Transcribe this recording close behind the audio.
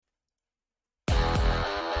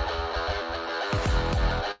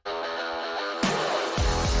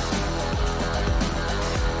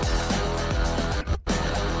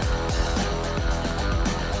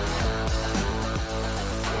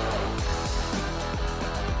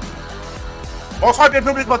Bonsoir, bienvenue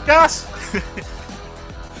au Blitz Podcast! Tu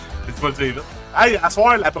vas le dire vite. Hey, à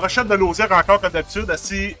soir, la brochette de Lausière encore comme d'habitude.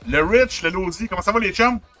 C'est le Rich, le Lausie. Comment ça va les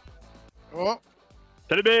chums? Oh.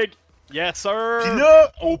 Salut Big! Yes sir! Puis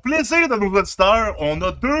là, au plaisir de nos auditeurs, on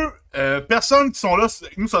a deux personnes qui sont là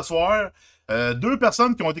avec nous ce soir. Deux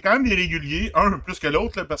personnes qui ont été quand même des réguliers, un plus que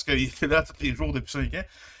l'autre, là, parce qu'il était là tous les jours depuis 5 ans.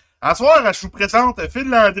 À soir, je vous présente Phil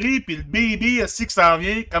Landry puis le baby aussi qui s'en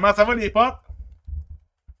vient. Comment ça va les potes?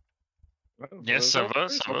 Yes, ça va,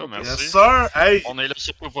 merci. Yes sir! Hey! On est là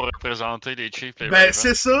surtout pour représenter les Chiefs. Les Ben, Ravens.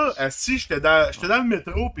 c'est ça. Si j'étais dans le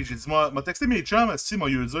métro, puis j'ai dit, m'a texté mes chums, si m'a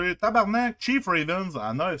eu dire, tabarnak, Chief Ravens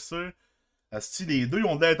en AFC. Si les deux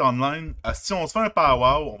ont d'être online, si on se fait un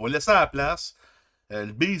powwow, on va laisser à la place.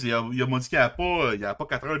 Le Biz, il m'a dit qu'il n'y a pas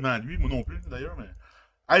 4 heures devant lui, moi non plus d'ailleurs, mais.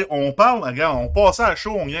 Hey, on parle, regarde, on passe à la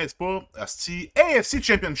show, on niaise pas. AFC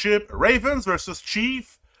Championship, Ravens versus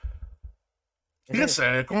Chief. Chris,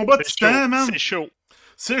 combat de titan, man. C'est chaud.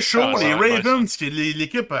 C'est chaud, les Ravens, qui est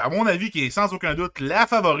l'équipe, à mon avis, qui est sans aucun doute la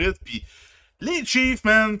favorite. Puis les Chiefs,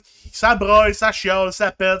 man, ça braille, ça chiale,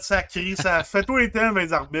 ça pète, ça crie, ça fait tout les temps avec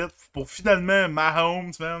les arbitres pour finalement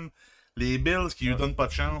Mahomes, man. Les Bills qui lui donnent pas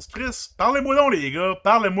de chance. Chris, parlez-moi donc, les gars.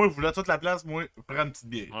 Parlez-moi, vous voulez toute la place, moi, prends une petite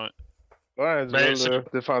bière. Ouais, du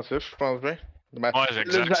défensif, je pense bien. Ouais,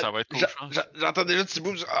 exact, ça va être cool. J'entends déjà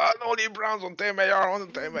Thibaut dire « Ah non, les Browns ont été meilleurs, on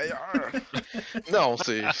était meilleurs! » Non,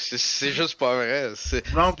 c'est juste pas vrai.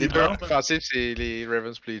 Les Browns défensifs, c'est les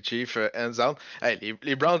Ravens et les Chiefs, hands down. Hey,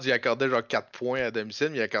 les Browns, ils accordaient genre 4 points à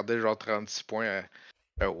domicile, mais ils accordaient genre 36 points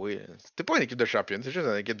à... oui, c'était pas une équipe de championne, c'est juste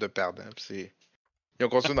une équipe de perdants. Ils ont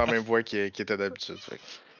continué dans la même voie qu'ils étaient d'habitude.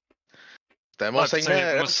 C'était un bon segment.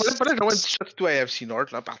 Il fallait que j'envoie un petit shot tout à AFC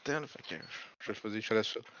North, là, en partant. Là, fait que je faisais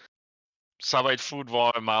ça. Ça va être fou de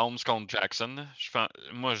voir Mahomes contre Jackson.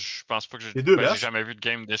 Moi, je pense pas que j'ai jamais vu de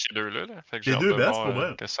game de ces deux-là. Là. Fait que les deux best, pour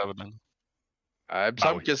vrai. Que ça va donner. Il me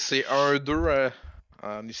semble que c'est 1-2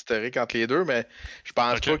 en historique entre les deux, mais je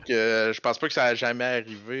pense pas que ça a jamais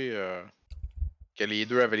arrivé que les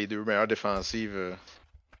deux avaient les deux meilleures défensives.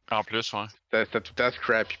 En plus, ouais. C'était tout le temps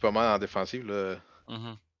scrappy pas mal en défensive. Là.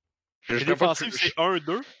 Mm-hmm. Les défensives, c'est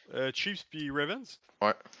 1-2, Chiefs puis Ravens?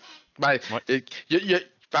 Ouais. Ben,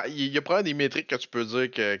 il y a probablement des métriques que tu peux dire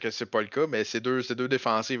que c'est pas le cas, mais c'est deux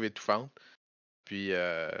défensives étouffantes. Puis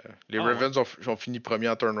les Ravens ont fini premier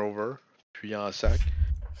en turnover, puis en sac.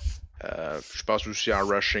 Je pense aussi en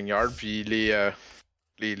rushing yard. Puis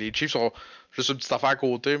les Chiefs sont juste une petite affaire à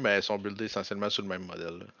côté, mais ils sont buildés essentiellement sur le même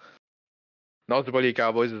modèle. Là. Non, c'est pas les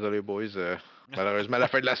Cowboys, désolé boys. Malheureusement, la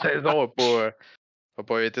fin de la saison n'a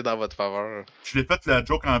pas été dans votre faveur. Je l'ai fait la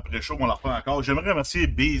joke en pré-show, mais on la refait encore. J'aimerais remercier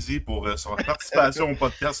Bazy pour son participation au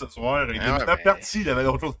podcast ce soir. Il était parti, il avait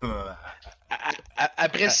autre chose.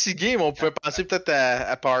 Après 6 games, on pouvait penser peut-être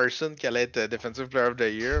à Parson qui allait être Defensive Player of the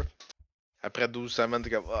Year. Après 12 semaines, t'es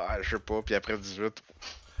comme, je sais pas. Puis après 18.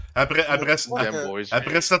 Après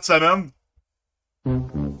 7 semaines.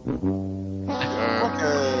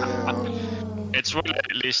 Et tu vois,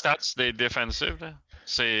 les stats des défensives, là,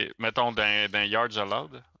 c'est, mettons, dans yards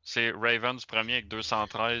allowed, c'est Ravens premier avec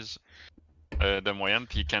 213 de moyenne,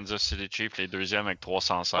 puis Kansas City Chiefs les deuxièmes avec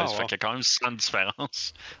 316. Fait qu'il y a quand même 100 de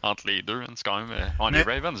différence entre les deux. Hein. C'est quand même... les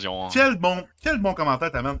Ravens, ils ont... Quel bon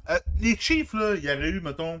commentaire t'amènes. Les Chiefs, là, il y aurait eu,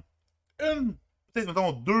 mettons,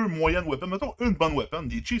 deux moyennes weapons. Mettons, une bonne weapon.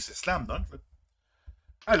 Les Chiefs, c'est slam dunk, là.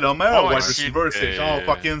 Le meilleur wide receiver, c'est genre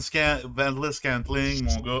fucking Vandless Scantling,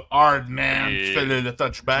 mon gars. Hardman, qui fait le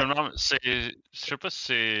touchback. Je sais pas si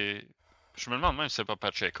c'est... Je me demande même si c'est pas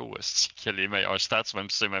Pacheco qui a les meilleurs stats, même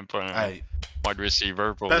si c'est même pas un wide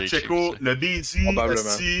receiver pour les Chiefs. Pacheco, le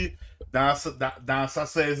BZ, dans sa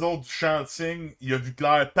saison du chanting, il a vu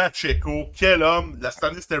clair. Pacheco, quel homme. Cette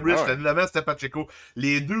année, c'était Rich, l'année d'avant, c'était Pacheco.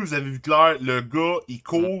 Les deux, vous avez vu clair. Le gars, il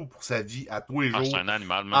court pour sa vie à tous les jours. C'est un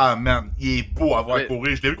animal, man. Ah, man, il est beau à voir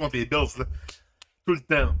courir. Je l'ai vu contre les Bills, là. Tout le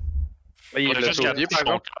temps. Il est le par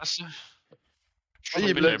exemple. Il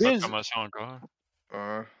est le Bills. Promotion encore.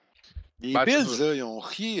 Les Bills, là, ils ont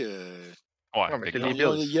ri. Mais les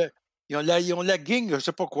Bills. Ils ont la gang, je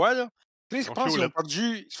sais pas quoi, là. Je pense qu'ils ont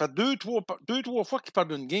perdu. Ça fait deux, trois fois qu'ils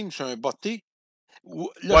perdent une game sur un botté. Là,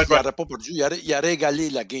 il n'aurait pas perdu. Il a régalé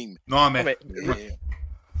la game. Non, mais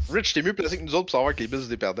Rich, t'es mieux placé que nous autres pour savoir que les Bills sont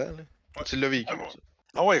des perdants. Là. Tu l'as vécu.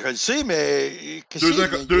 Ah ouais, je le sais, mais.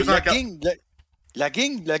 La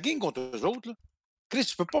gang contre eux autres, là. Chris,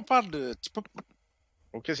 tu peux pas parler de.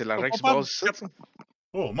 Ok, c'est l'argent qui se base ici.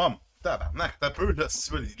 Oh, maman. Tabarnak, t'as peu, là, si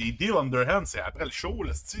tu veux, les deals underhand, c'est après le show,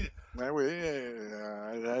 là, c'est-tu? Ben oui,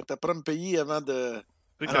 t'as pas à me payer avant de...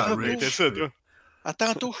 C'était ça, toi. À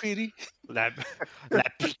tantôt, chérie. La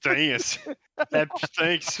putain, la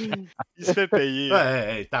putain il se fait payer.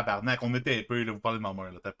 Ouais, tabarnak, on était peu, là, vous parlez de ma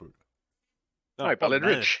mère, là, t'as peu. Non, il parlait de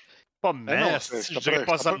Rich. Pas Ben non, mess, je dirais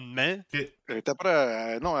pas ça de main. Elle est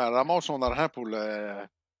après, non, elle ramasse son argent pour la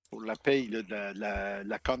paye là, de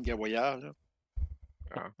la conne gavoyard.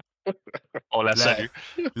 On la salue.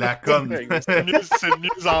 La conne. C'est de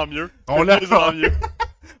mieux en mieux. On la salue.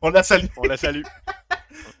 On la salue.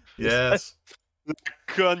 Yes. La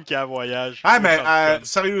conne qui a voyage. Ah, mais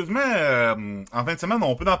sérieusement, en fin de semaine,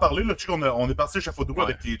 on peut en parler. Là. Tu sais qu'on on est parti chapeau de roue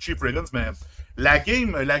avec les Chief Ravens, mais la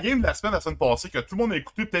game de la semaine passée, que tout le monde a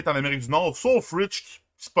écouté peut-être en Amérique du Nord, sauf Rich qui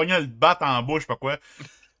se pognait le bat en bouche, je sais pas quoi.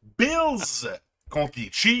 Bills contre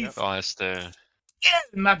les Chiefs. Ouais, c'était.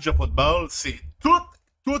 Quel match de football. C'est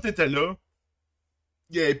tout était là.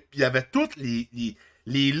 Il y avait tous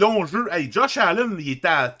les longs jeux. Hey, Josh Allen, il était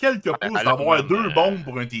à quelques pouces d'avoir 2 bombes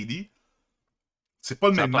pour un TD. C'est pas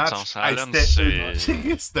le même match.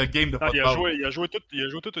 C'était un game de football. Il a joué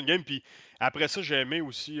toute une game. Puis après ça, j'ai aimé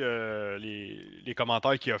aussi les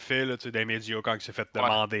commentaires qu'il a fait là, des médias quand il s'est fait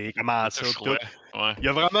demander comment ça. Tout. Ouais. Il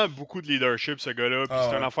a vraiment beaucoup de leadership, ce gars-là. Puis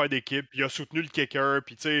c'est une affaire d'équipe. Il a soutenu le kicker.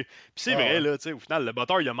 Puis c'est vrai, là, au final, le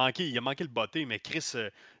botteur, il a manqué le botté. Mais Chris,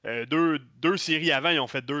 deux séries avant, ils ont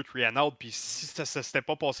fait 2 3 and out. Puis si ça s'était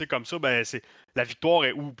pas passé comme ça, ben c'est la victoire,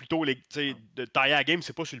 ou plutôt de tailler la game,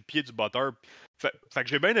 c'est pas sur le pied du botteur. Fait que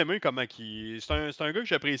j'ai bien aimé comment c'est un gars que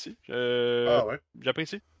j'apprécie. Ouais.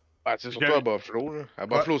 J'apprécie. Ouais, c'est surtout à Buffalo. Là. À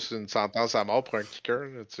Buffalo, c'est une sentence à mort pour un kicker.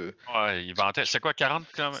 Là, Ouais, il vantait. C'était quoi, 40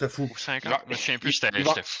 km? C'était fou. Ou 50? Je me souviens plus,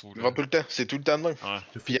 c'était fou. Il va tout le temps. C'est tout le temps de même.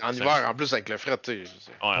 Ouais. Puis en hiver, en plus, avec le fret, tu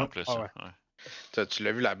sais. Ouais, en plus. Tu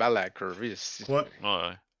l'as vu, la balle à curver ici. Ouais.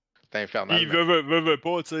 C'est infernal. Il veut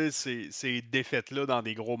pas, tu sais, ces défaites-là dans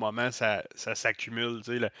des gros moments, ça s'accumule,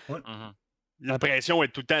 tu sais. L'impression est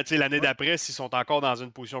tout le temps, tu sais, l'année d'après, s'ils sont encore dans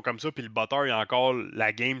une position comme ça, puis le botteur, il a encore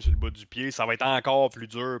la game sur le bas du pied, ça va être encore plus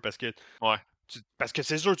dur parce que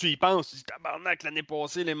c'est sûr, tu y penses, tu dis, tabarnak, l'année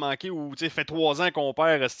passée, il est manqué, ou tu sais, fait 3 ans qu'on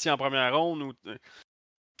perd en première ronde. Ou,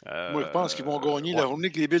 moi, je pense qu'ils vont gagner. La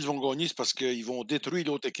journée que les Bills vont gagner, c'est parce qu'ils vont détruire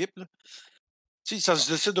l'autre équipe. Là. Tu sais, ça ne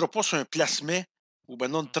se décidera pas sur un placement ou ben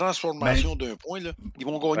non, une transformation d'un point. Là. Ils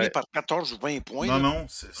vont gagner par 14 ou 20 points. Non,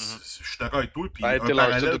 je suis d'accord avec toi. Puis un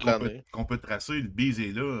parallèle qu'on peut tracer, le bise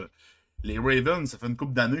est là. Les Ravens, ça fait une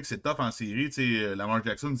couple d'années que c'est tough en série. Lamar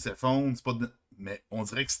Jackson s'effondre. Mais on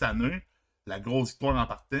dirait que cette année, la grosse victoire en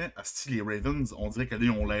partant, les Ravens, on dirait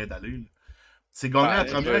qu'ils ont l'air d'aller. Là. C'est gagner à la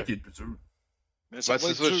première qui est le plus dur. Mais ça va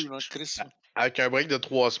être dur, Chris. Avec un break de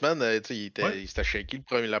 3 semaines, il s'était shaky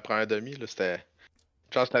la première demi. Là, c'était...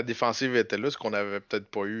 Je pense que la défensive était là, ce qu'on n'avait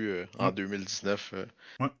peut-être pas eu en 2019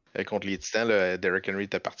 contre les Titans. Là, Derrick Henry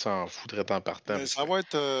était parti en fou très en partant. Mais ça va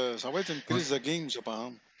être une crise de game, ça, par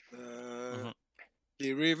exemple.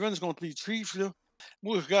 Les Ravens contre les Chiefs, là.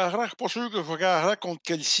 Moi, je suis pas sûr que je regarderai contre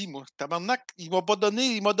Kelsey, moi. Tabarnak, il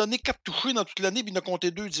m'a donné 4 touchés dans toute l'année, puis il en a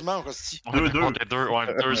compté 2 dimanche, aussi. 2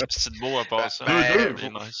 petites beaux à passer. 2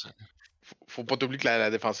 nice. Faut pas t'oublier que la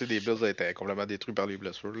défensive des Bills a été complètement détruite par les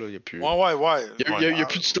blessures. Là. Il y a plus... Ouais. Il y a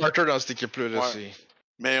plus de starter dans cette équipe-là. Là,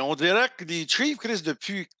 mais on dirait que les Chiefs, Chris,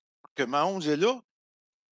 depuis que Mahomes est là,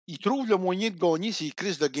 ils trouvent le moyen de gagner ces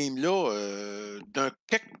crises de game-là d'un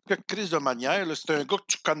quelques crises de manière. Là. C'est un gars que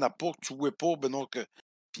tu connais pas, que tu vois pas,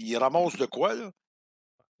 puis il ramasse de quoi, là.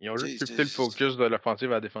 Ils ont juste shifté le focus de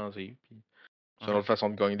l'offensive à la défensive. C'est une autre façon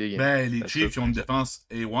de gagner des games. Ben, les Chiefs, ils ont une défense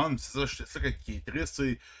A1. C'est ça qui est triste.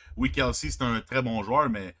 T'sais. Oui, Kelsey, c'est un très bon joueur,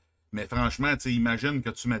 mais franchement, imagine que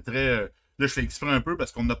tu mettrais... là, je fais exprès un peu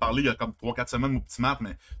parce qu'on en a parlé il y a comme 3-4 semaines au petit map,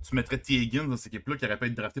 mais tu mettrais T. Higgins dans cette équipe-là qui aurait pu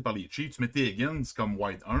être drafté par les Chiefs. Tu mets T. Higgins comme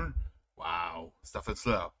White 1. Wow! Cette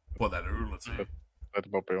offense-là n'a pas d'allure.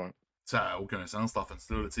 Ça n'a aucun sens, cette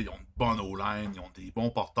offense-là. Ils ont une bonne O-line, ils ont des bons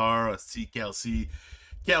porteurs.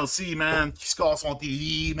 Kelsey, man, qui score son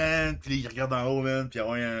TD, man, puis il regarde en haut, man, puis il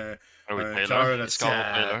y a un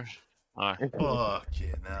cœur. Ouais. Ok,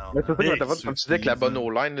 non. Mais c'est ça, comme tu disais que la bonne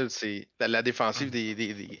O-line, c'est la défensive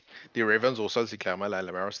des Ravens au sol, c'est clairement la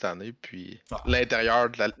meilleure cette année. Puis l'intérieur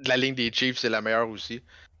de la ligne des Chiefs, c'est la meilleure aussi.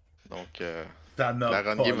 Donc, la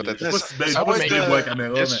run game va être... Je sais pas si bien pas les voix à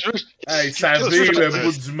caméra, mais... Hey, ça vire le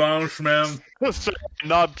bout du manche, man. C'est un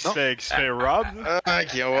knob qui se fait rob.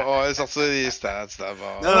 Ok, on va sortir les stats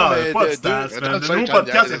d'abord. Non, pas de stats, man. Le nouveau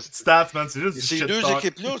podcast, c'est pas de stats, man. C'est juste du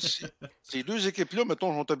shit talk. Ces deux équipes-là,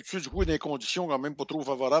 mettons, sont habituées de jouer dans des conditions quand même pas trop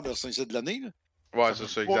favorables à ce de l'année. Ouais, c'est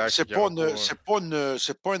ça, exact.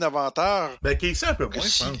 C'est pas un avantage. Ben, Casey un peu moins,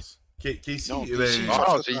 je pense. Casey,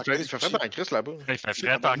 il fait fret en crise là-bas. Il fait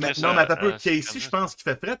fret en crise. Non, mais attends un peu. Casey, je pense qu'il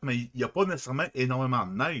fait fret, mais il n'y a pas nécessairement énormément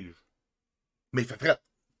de neige. Mais il fait fret.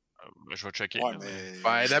 Je vais checker. Ouais, là, mais.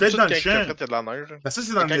 Ben, Je suis d'habitude, peut-être dans quand le il fait champ. fret, il y a de la neige. là. Ben, ça,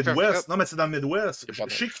 c'est dans le Quand il fait Midwest. fret, Non, mais c'est dans le Midwest. il y a Je pas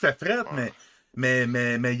de sais neige. qu'il fait fret, Ouais. mais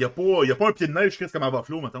il n'y a pas un pied de neige, comme à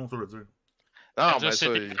Buffalo, mettons, ça veut dire. Non, Kansas mais ça.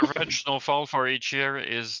 City average snowfall for each year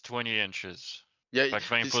is 20 inches. il y a- Fait que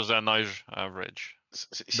 20 pouces de neige average.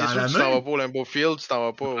 C'est Dans sûr que tu t'en l'année? vas pas au Lambeau Field, tu t'en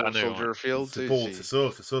vas pas au l'année, Soldier ouais. Field. C'est tu pas, sais, c'est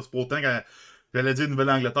ça. C'est pas autant quand. J'allais dire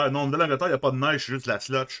Nouvelle-Angleterre. Non, Nouvelle-Angleterre, il n'y a pas de neige, c'est juste la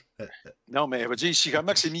slotch. Non, mais je veux dire, si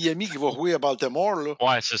comment que c'est Miami qui va jouer à Baltimore, là.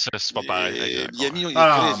 Ouais, c'est ça, c'est pas pareil. Exact, Miami, ouais.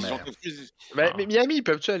 ils mais- ont Mais Miami, ils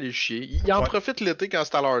peuvent-tu aller chier? Ils en Ouais. profitent l'été quand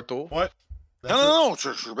c'est à leur tour. Ouais. Non,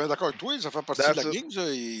 je suis bien d'accord avec toi, ça fait partie de la That's it. game, ça.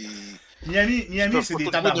 Miami, c'est des dans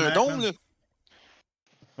un tabarnak. dôme, man. là.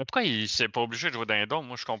 Mais pourquoi il s'est pas obligé de jouer dans un dôme?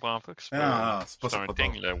 Moi, je comprends pas que c'est Non, pas, non, c'est pas c'est ça, un pas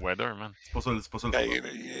thing, tard. le weather, man. C'est pas ça le Ben, problème.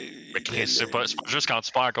 Mais Chris, c'est pas juste quand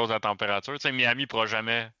tu pars à cause de la température. Tu sais, Miami pourra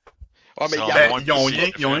jamais. Ah, mais Ça il y va a- moins Ils ont poussé,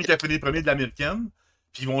 rien fait. qu'à finir premier de l'américaine,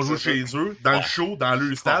 puis ils vont jouer C'est chez eux, dans le Bon. show, dans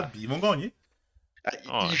le stade, puis ils vont gagner.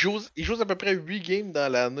 Ah, ils jouent à peu près 8 games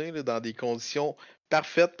dans l'année, là, dans des conditions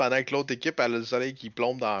parfaites pendant que l'autre équipe a le soleil qui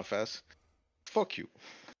plombe dans la face. Fuck you.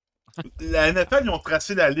 La NFL, ils ont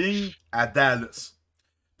tracé la ligne à Dallas.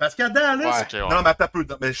 Parce qu'à Dallas. Ouais. Non, mais attends un peu.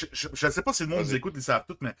 Non, mais je ne sais pas si le monde nous Vas-y. écoute, ils savent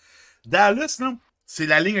tout, mais Dallas, non, c'est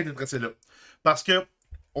la ligne qui a été tracée là. Parce que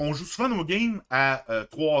on joue souvent nos games à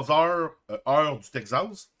 3 heures, heure du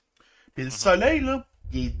Texas. Puis le soleil, là,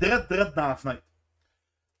 il est drette dans la fenêtre.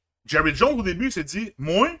 Jerry Jones, au début, s'est dit,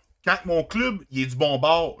 moi, quand mon club il est du bon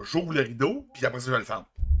bord, j'ouvre le rideau, puis après ça, je vais le ferme.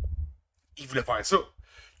 Il voulait faire ça.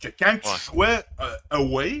 Que quand tu jouais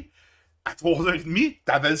away, à 3h30,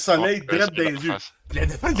 t'avais le soleil drette dans les yeux. Puis les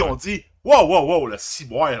NFL, ils ont dit, wow, le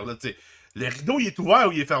ciboire, là, tu sais. Le rideau, il est ouvert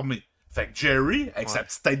ou il est fermé? Fait que Jerry, avec sa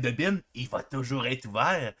petite tête de bine, il va toujours être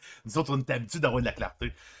ouvert. Nous autres, on est habitués d'avoir de la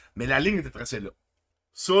clarté. Mais la ligne était tracée là.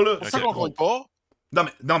 Ça, là, Ça qu'on compte pas.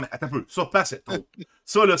 non, mais attends un peu. Sur place, c'est trop.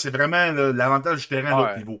 Ça, là, c'est vraiment là, l'avantage du terrain à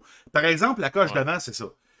l'autre niveau. Par exemple, la coche d'avant, c'est ça.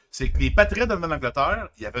 C'est que les Patriots de l'Angleterre,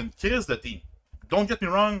 il y avait une crise de team. Don't get me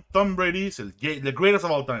wrong, Tom Brady, c'est le greatest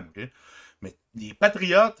of all time, OK? Mais les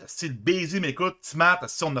Patriotes, style baiser, m'écoute, Timat,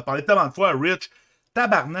 on en a parlé tellement de fois, Rich,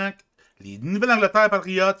 tabarnak, les Nouvelle-Angleterre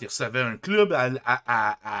Patriotes, ils recevaient un club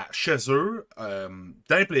chez eux,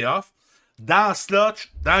 dans les playoffs, dans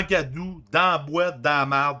Slotch, dans Gadou, dans la boîte, dans la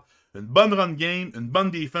marde. Une bonne run game, une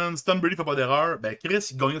bonne defense, Tom Brady fait pas d'erreur. Ben Chris,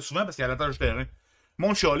 il gagnait souvent parce qu'il a l'avantage du terrain.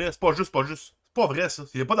 Mon chialet, c'est pas juste. C'est pas vrai, ça.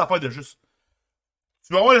 Il n'y a pas d'affaire de juste.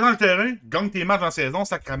 Tu vas avoir l'avantage du terrain, gagne tes matchs en saison,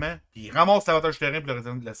 sacrément, puis ramasse l'avantage du terrain pour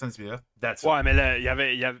la CNCPF. That's it. Ouais, mais là, il y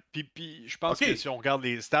avait puis je pense Ok. que si on regarde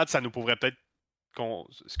les stats, ça nous prouverait peut-être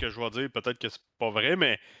ce que je vais dire, peut-être que c'est pas vrai,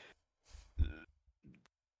 mais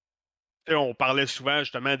on parlait souvent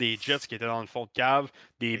justement des Jets qui étaient dans le fond de cave,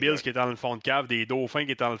 des Bills qui étaient dans le fond de cave, des Dauphins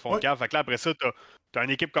qui étaient dans le fond de cave. Fait que là, après ça, t'as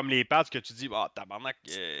une équipe comme les Pats que tu dis, tabarnak,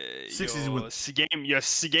 il y a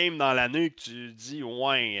 6 games dans l'année que tu dis,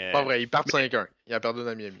 ouais. Pas vrai, ils partent 5-1. Ils ont perdu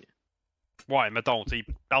dans Miami. Ouais, mettons, ils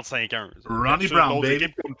perdent 5-1. Ronnie Sur Brown, d'autres baby.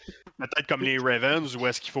 équipes peut-être comme les Ravens, où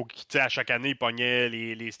est-ce qu'il faut qu'ils, à chaque année, ils pognaient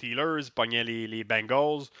les Steelers, ils pognaient les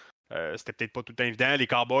Bengals. C'était peut-être pas tout le temps évident. Les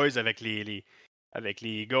Cowboys avec les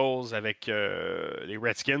Eagles, avec les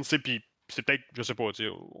Redskins, puis c'est peut-être, je sais pas,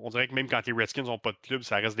 on dirait que même quand les Redskins n'ont pas de club,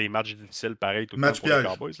 ça reste des matchs difficiles pareil tout le temps pour les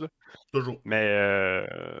Cowboys. Là. Toujours. Mais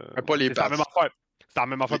pas les c'est la Pats. même affaire. C'est la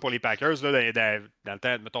même affaire pour les Packers. Là, dans le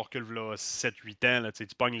temps, mettons, recule 7-8 ans, là, tu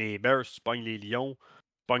pognes les Bears, tu pognes les Lions,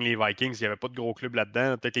 tu pognes les Vikings. Il n'y avait pas de gros clubs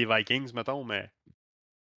là-dedans. Peut-être les Vikings, mettons, mais.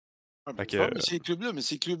 Mais ces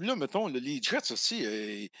clubs-là, mettons, les Jets aussi,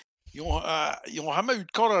 ils ont vraiment eu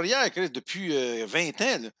de corps arrière Chris, depuis 20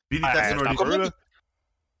 ans. Là. Billy c'est Tassel encore là.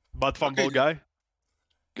 Bud Fumble Guy.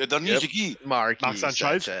 Le dernier, c'est qui? Mark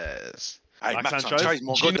Sanchez. Hey, Mark Mark Sanchez. Sanchez,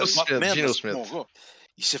 mon Geno gars, Smith, Geno Smith. mon gars.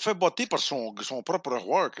 Il s'est fait botter par son propre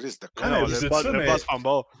joueur, Chris. Ah, non, le c'est Bud ça, mais- Bud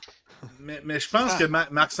Fumble. Mais je pense que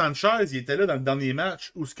Mark Sanchez, il était là dans le dernier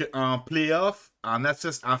match où en playoff, en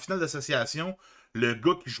finale d'association, le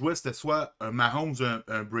gars qui jouait, c'était soit un Mahomes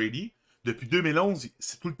ou un Brady. Depuis 2011,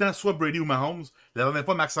 c'est tout le temps soit Brady ou Mahomes. La dernière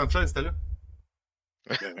fois, Mark Sanchez était là.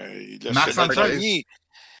 Mark Sanchez.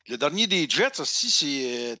 Le dernier des Jets aussi,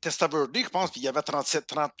 c'est Testaverde, je pense, puis il avait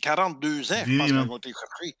 42 ans, je pense, quand ils ont été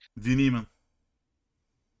cherchés. Vinny, man.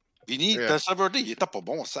 Vinny, Testaverde, il était pas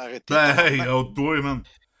bon, ça arrêtait. Ben, hey, autre toi, man.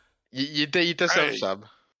 Il était serviceable.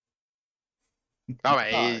 Non,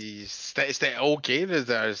 mais c'était OK.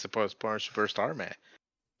 Là, c'est pas un superstar, mais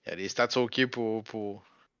il y a des stats OK pour...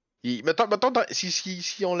 Mettons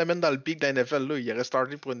si on l'amène dans le pic de la NFL, là, il aurait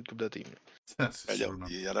starté pour une coupe de team. C'est sûr, man.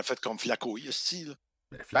 Il aurait fait comme Flacco, ici. Là.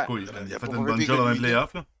 Ben, Flacco, il il a a fait pas une bonne pire job que dans les lui, là.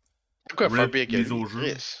 playoffs, là. Pourquoi faire Rip, pire que mise lui? au jeu.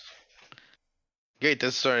 Chris. Le gars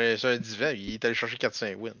était sur un divan, il est allé chercher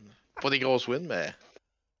 4-5 wins. Pas des grosses wins, mais.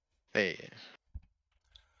 Hey.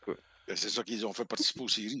 Ben, c'est ça qu'ils ont fait participer aux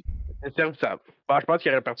séries. C'est serviceable. Bah, je pense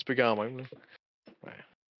qu'il aurait participé quand même. Là. Ouais.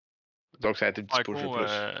 Donc ça a été un petit push de Marco,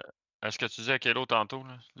 plus. est-ce que tu disais à quel autre tantôt?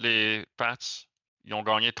 Là? Les Pats, ils ont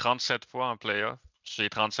gagné 37 fois en playoff. Sur les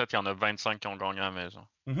 37, il y en a 25 qui ont gagné à la maison.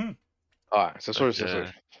 Mhm. Ah, c'est sûr, c'est sûr.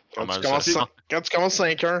 Quand tu commences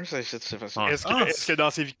 5-1, c'est facile. Ouais. Est-ce que dans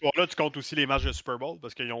ces victoires-là, tu comptes aussi les matchs de Super Bowl?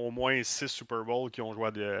 Parce qu'ils ont au moins 6 Super Bowls qui ont joué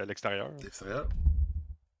à l'extérieur. Extérieur.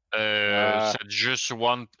 C'est juste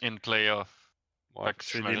one in playoff. Ouais, Fait que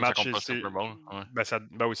c'est des j'imagine matchs. ça compte pas le Super Bowl. Ouais.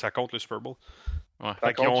 Ben oui, ça compte le Super Bowl. Ouais.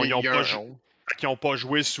 Fait qu'ils n'ont pas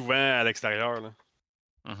joué souvent à l'extérieur. Là.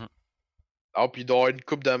 Mhm. Ah, puis il doit y avoir une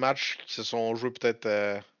coupe de matchs qui se sont joués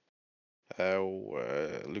peut-être au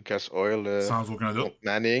Lucas Oil. Sans aucun doute. Contre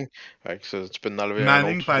Manning. Fait que ça, tu peux en enlever un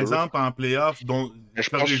Manning, autre. par Deux. exemple, en playoff, dont Mais je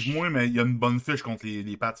corrige-moi, mais il y a une bonne fiche contre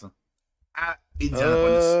les Pats. Hein. À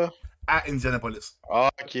Indianapolis. À Indianapolis. Ah,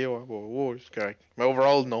 ok, ouais, c'est correct. Mais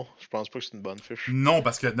overall, non. Je pense pas que c'est une bonne fiche. Non,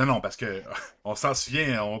 parce que on s'en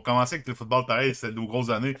souvient, on commençait avec le football pareil, c'était nos grosses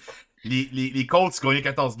années. Les Colts gagnaient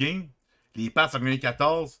 14 games, les Pats ont gagné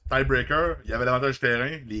 14, tiebreaker, il y avait l'avantage du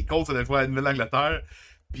terrain, les Colts allaient jouer à la Nouvelle-Angleterre,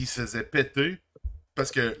 puis ils se faisaient péter, parce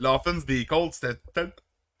que l'offense des Colts c'était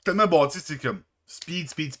tellement bâti, c'est comme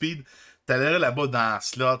speed. T'allais là-bas dans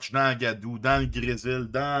Slotch, dans Gadou, dans le Grésil,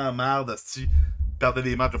 dans Marde, perdait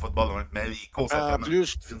des matchs de football, ouais. Mais les Colts, En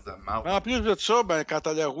plus, de marde. en plus de ça, ben, quand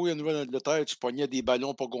t'allais rouler à Nouvelle-Angleterre, tu pognais des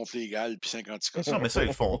ballons pas gonflés égales, puis 50 Non, mais ça, ils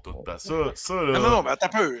le font tout. Ben, ça, là... Non, mais attends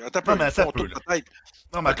un peu. Non, mais Ils font attends tout, un peu, peut-être.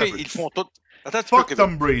 Non, mais OK, attends un peu. ils font tout. Attends un petit Fuck peu, Tom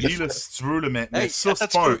Kevin. Brady, là, si tu veux, là, mais Hey, ça, c'est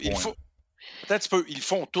attends pas un un petit peu. point. Attends un petit peu. Ils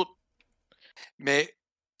font tout. Mais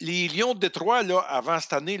les Lions de Détroit, là, avant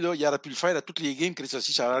cette année, là, ils auraient pu le faire à toutes les games, Chris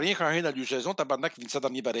aussi. Ça n'aurait rien changé dans la saison. Tabarnak finissait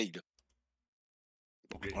dernier pareil. Là.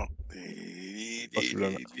 OK. Bon.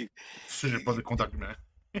 Ça, j'ai pas de contre-argument.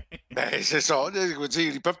 Ben, c'est ça. Là, je veux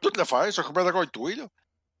dire, ils peuvent tout le faire. Je suis complètement d'accord avec toi. Là.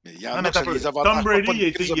 Mais il y en Non, a mais que ça attends un les peu. avantage Tom pas Brady, une il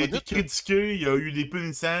a crise de été minute, là. critiqué, il a eu des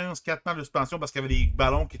punitions, 4 matchs de suspension parce qu'il y avait des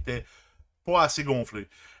ballons qui étaient pas assez gonflés.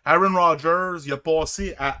 Aaron Rodgers, il a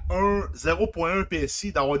passé à 0.1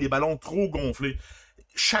 PSI d'avoir des ballons trop gonflés.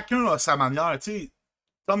 Chacun a sa manière, tu sais.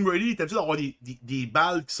 Tom Brady est habitué d'avoir des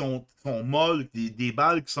balles qui sont molles, des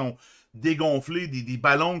balles qui sont dégonflées, des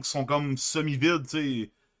ballons qui sont comme semi-vides, tu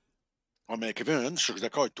sais. Oh, mais Kevin, je suis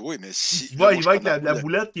d'accord avec toi, mais si. Il Là, va, moi, il je va avec connais la pas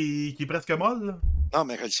boulette qui est presque molle. Là. Non,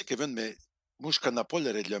 mais je le sais, Kevin, mais moi, je connais pas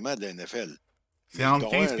le règlement de la NFL. C'est entre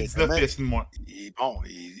 15 et 19 PSI de moins. Bon,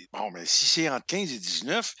 mais si c'est entre 15 et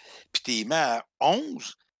 19, puis t'es mis à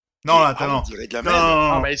 11, Non, attends, non. du règlement,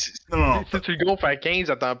 Ah, mais si non. tu le gonfles à 15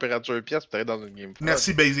 à température pièce, tu es dans une game.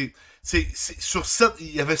 Merci, Baisy. Sur 7,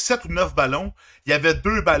 il y avait 7 ou 9 ballons. Il y avait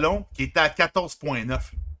 2 ballons qui étaient à 14.9.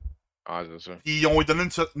 Ah, c'est ça. Ils ont donné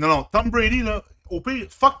une... Non, Tom Brady, là, au pire,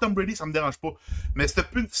 fuck Tom Brady, ça me dérange pas. Mais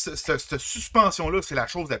cette suspension-là, c'est la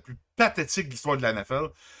chose la plus pathétique de l'histoire de la NFL.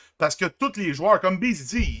 Parce que tous les joueurs, comme Biz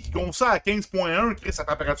dit, ils gonflent ça à 15.1, crée sa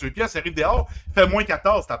température pièce, arrive dehors, fait moins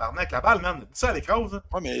 14, tabarnak, la balle, man. Ça, elle écrase. Hein.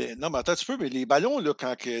 Ouais, mais non, mais attends un petit peu, mais les ballons, là,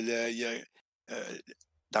 quand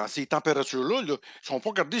dans ces températures-là, là, ils sont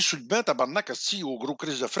pas gardés sur le banc, tabarnak, au gros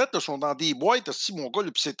crise de fret, ils sont dans des boîtes, mon gars,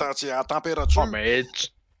 puis c'est en température. Ah, mais tu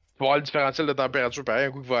vas avoir le différentiel de température pareil,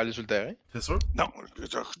 un coup qui va aller sur le terrain. C'est sûr. Non, je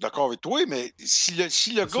suis d'accord avec toi, mais si le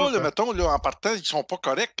gars, sûr, là, mettons, là, en partant, ils sont pas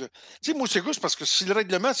corrects. Tu sais, moi, c'est juste parce que si le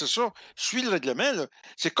règlement, c'est ça, suis le règlement, là,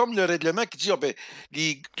 c'est comme le règlement qui dit, ah ben,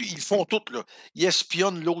 ils font tout, là. Ils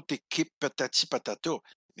espionnent l'autre équipe, patati patata.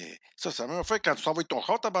 Mais ça m'a fait quand tu t'envoies ton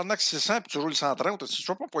char, tabarnak, 600, puis tu roules 130. Si tu ne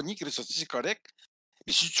vas pas poigner, Chris, c'est correct.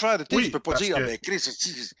 Mais si tu te fais arrêter, Oui, tu peux pas parce dire, que... ah ben, Chris,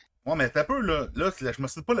 Ouais, mais t'as peu, là, je me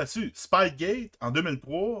cite pas là-dessus. Spygate, en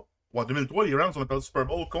 2003, en 2003, les Rams ont perdu le Super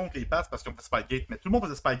Bowl contre les Pats parce qu'ils ont fait Spygate. Mais tout le monde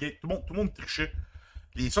faisait Spygate, tout le monde trichait.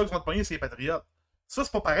 Les seuls qui sont pognés, c'est les Patriots. Ça,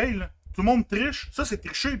 c'est pas pareil, là. Tout le monde triche. Ça, c'est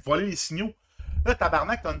tricher pour voler les signaux. Là,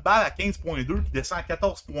 tabarnak, t'as une balle à 15.2 qui descend à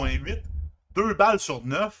 14.8. 2 balles sur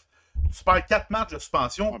 9. Tu perds 4 matchs de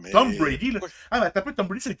suspension. Ouais, mais... Tom Brady, là. Ah, mais t'as peu, Tom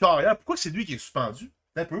Brady, c'est le carrière. Pourquoi c'est lui qui est suspendu?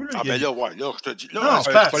 T'as peu, là. Ah ben là, ouais, là, je te dis. Là, Non,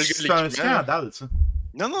 c'est pas le gars de c'est un l'équipement, scandale, ça.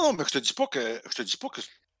 Non, mais je te dis pas que.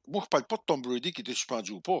 Moi, je parle pas de Tom Brady qui était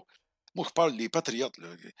suspendu ou pas. Moi, je parle des Patriotes. Là.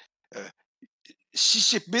 Si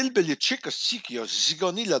c'est Bill Belichick aussi, qui a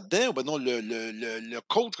zigonné là-dedans, ou ben non, le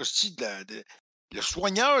coach aussi, le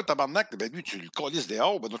soigneur, tabarnak, ben lui, tu le calisses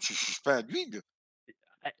dehors, ben non, tu suspends lui. Là.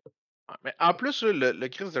 Mais en plus, là, le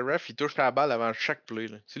Chris de ref, il touche la balle avant chaque play.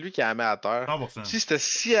 C'est lui qui la met à terre. 100%. Si c'était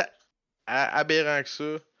si aberrant que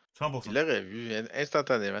ça, 100%. Il l'aurait vu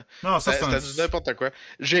instantanément. Non, ça, C'était du n'importe quoi.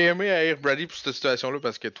 J'ai aimé haïr Brady pour cette situation-là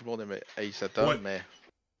parce que tout le monde aimait haïr cet homme, mais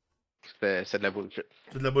c'est de la bullshit.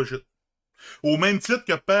 C'est de la bullshit. Au même titre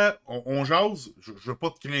que on jase, je veux pas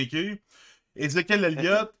te craquer, Ezekiel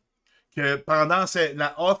Elliott, que pendant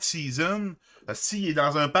la off-season, s'il est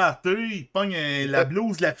dans un party, il pogne la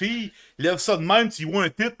blouse de la fille, il lève ça de même, tu vois un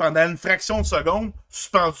titre pendant une fraction de seconde,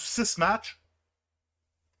 suspendu 6 matchs.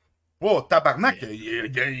 Oh, tabarnak!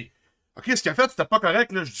 Ok, ce qu'il a fait, c'était pas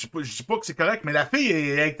correct, là. Je dis pas que c'est correct, mais la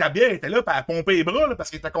fille, avec ta bière, elle était là, puis elle a pompé les bras, là, parce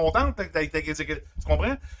qu'elle était contente. Tu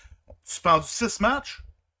comprends? Suspendu 6 matchs.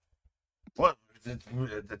 Ouais,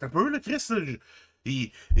 t'as un peu, là, Chris. Là.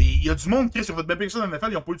 Il y a du monde, Chris, qui a fait bien pire que ça dans la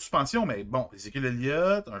NFL, ils n'ont pas eu de suspension, mais bon, Ezekiel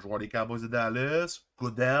Elliott, un joueur des Cowboys de Dallas,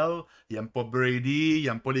 Goodell, il aime pas Brady, il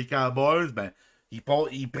aime pas les Cowboys, ben, il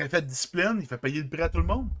préfère discipline, il fait payer le prêt à tout le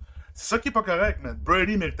monde. C'est ça qui est pas correct, mais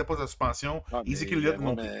Brady méritait pas sa suspension, Ezekiel Elliott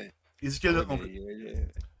non plus. Ezekiel Elliott non plus.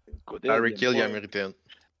 Harry Kill, il a mérité une.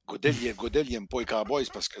 Goodell, il aime pas les Cowboys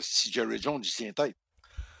parce que si Jerry Jones, il tient tête.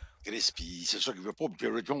 Chris, puis c'est ça qu'il veut pas.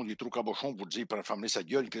 Jerry Jones, il est trop cabochon pour dire, pour fermer sa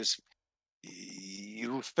gueule, Chris. Il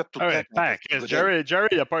respecte tout le temps. Chris, Jerry,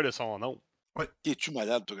 il a peur de son nom. Ouais. Es-tu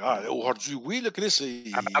malade, toi? Ah, aujourd'hui, oui, là,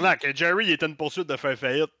 Chris. Pendant que Jerry, il était une poursuite de faire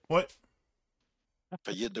faillite. Ouais.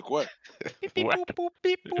 Faillite de quoi?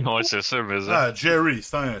 Ouais, c'est ça, mais ça. Ah, Jerry,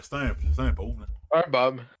 c'est un pauvre. Un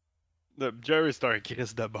Bob. Jerry, c'est un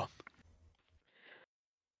Chris de bombe.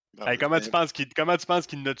 Hey, comment tu penses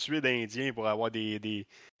qu'il l'a tué d'Indiens pour avoir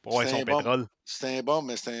pour avoir son pétrole? C'est un bon,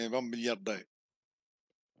 mais c'est un bon milliardaire.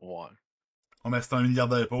 Ouais. Oh, mais c'est un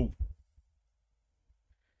milliardaire pauvre.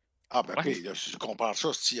 Ah, ben, okay, là, si tu compares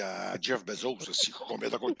ça à Jeff Bezos, si combien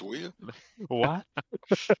d'accord avec toi, là? What?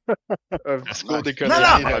 Un petit cours Non,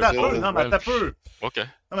 d'économie. non, mais t'as peu. OK.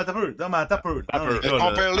 Non, mais t'as peu. Je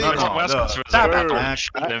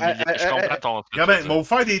comprends ton truc. Regarde, on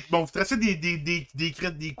va vous tracer des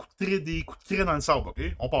coups de craie dans le sable, OK?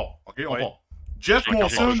 On part. OK, on part. Jeff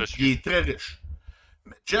Monson, il est très riche.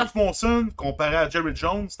 Mais Jeff Monson, comparé à Jerry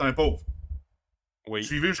Jones, c'est un pauvre. Oui.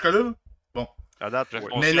 Suivez jusque-là? Bon.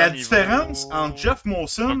 Mais la différence entre Jeff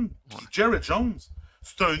Monson et Jerry Jones,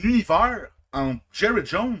 c'est un univers entre Jerry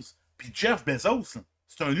Jones et Jeff Bezos.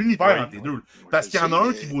 C'est un univers entre les deux. Parce qu'il y en a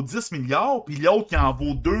un qui vaut 10 milliards, puis l'autre qui en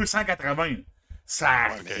vaut 280. Ça n'a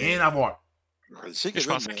rien à voir. Je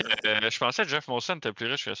pensais que Jeff Monson était plus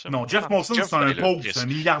riche que ça. Non, Jeff Monson, c'est un pauvre, c'est un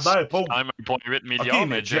milliardaire pauvre. C'est quand même 1,8 milliard,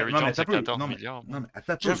 mais Jerry Jones, c'est 14 milliards. Non, mais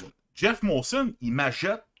attends, Jeff Monson, il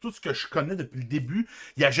m'achète tout ce que je connais depuis le début.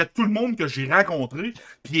 Il achète tout le monde que j'ai rencontré,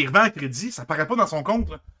 puis il revend à crédit. Ça paraît pas dans son compte,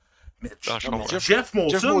 là. Mais Jeff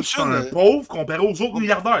Monson, c'est un pauvre comparé aux autres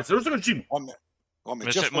milliardaires. C'est juste ça que je dis, moi.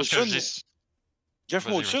 Mais Jeff Monson,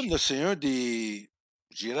 c'est un des,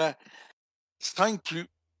 je dirais, 5 plus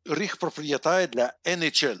riches propriétaires de la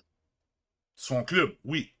NHL. Son club,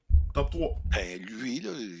 oui. Top 3. Ben, lui,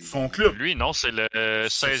 là. Son club. Lui, non, c'est le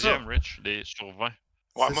 16e, Rich, sur 20.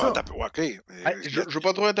 Ouais, c'est ça. OK. Je veux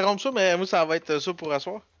pas trop interrompre ça, mais moi, ça va être ça pour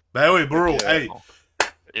asseoir. Ben oui, bro. Hey.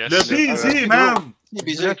 Yes. Le baiser, man!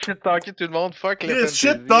 Shit talker tout le monde. Fuck le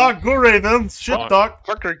shit talk, go Ravens, shit talk.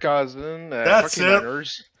 Fuck Kirk Cousin. That's fuck it. les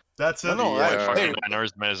Niners. That's it. Non, Fuck les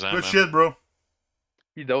Niners de maison. Good shit, bro.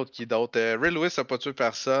 Qui d'autre? Ray Lewis a pas tué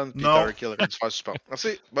personne, puis Non. Tyreek Hill aurait dû faire support.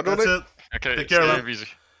 Merci, bonne That's journée. it. OK, Take care, man. visé.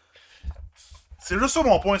 C'est juste ça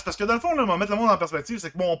mon point. C'est parce que dans le fond, là, on va mettre le monde en perspective.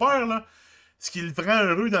 C'est que mon père, là, ce qui le rend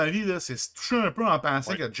heureux dans la vie, là, c'est se toucher un peu en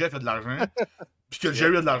pensant que Jeff a de l'argent. Puis que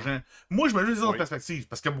Jerry a de l'argent. Moi, je mets juste les autres perspectives.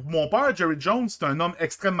 Parce que pour mon père, Jerry Jones, c'est un homme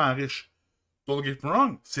extrêmement riche. Don't get me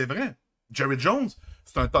wrong, c'est vrai. Jerry Jones,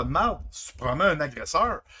 c'est un tas de marde. C'est probablement un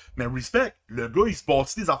agresseur. Mais respect, le gars, il se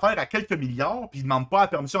bâtit des affaires à quelques milliards, puis il demande pas la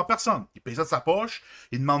permission à personne. Il paye ça de sa poche.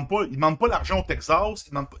 Il demande pas l'argent au Texas.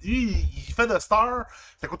 Il fait de star.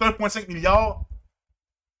 Ça coûte 1,5 milliard.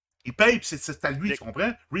 Il paye, puis c'est à lui, tu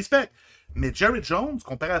comprends? Respect. Mais Jerry Jones,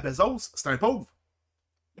 comparé à Bezos, c'est un pauvre.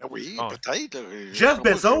 Oui, peut-être. Jeff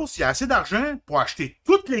Bezos, il a assez d'argent pour acheter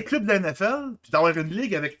tous les clubs de la NFL puis d'avoir une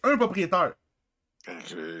ligue avec un propriétaire.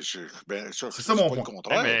 C'est ça mon point.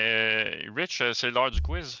 Contraire. Mais Rich, c'est l'heure du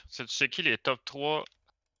quiz. Tu sais qui les top 3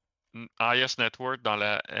 highest net worth dans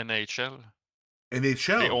la NHL?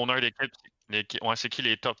 NHL? Les owners d'équipe. Ouais, c'est qui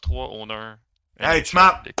les top 3 owners? Hey, tu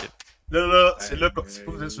m'as... Là, c'est là que c'est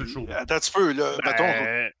pas sur le show. Attends un petit peu, là. Mettons,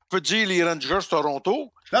 je peux te dire les Rangers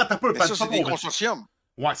Toronto. Là, t'as pas mais ça, c'est des consortiums.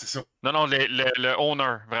 Ouais, c'est ça. Non, le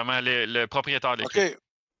owner, vraiment, le propriétaire de l'équipe. OK.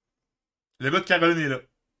 Le gars de Caroline est là.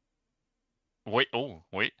 Oui,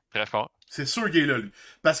 très fort. C'est sûr qu'il est là, lui.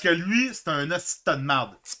 Parce que lui, c'est un assistant de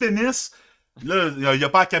marde. Petit pénis, là, il n'y a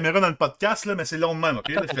pas la caméra dans le podcast, là, mais c'est long de même, OK?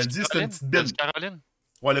 Là, je te le dis, c'est une petite bine. Caroline?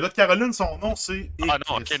 Ouais, le gars de Caroline, son nom, c'est... Ah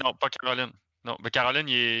non, ok, non, pas Caroline. Non, mais Caroline,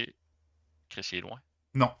 il est... Chris, il est loin.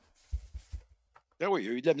 Non. Ah oui, il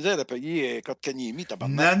a eu de la misère à payer Kotkaniemi,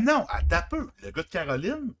 tabarnak. Non, attends peu. Le gars de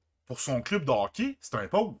Caroline, pour son club de hockey, c'est un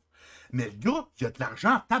pauvre. Mais le gars, il a de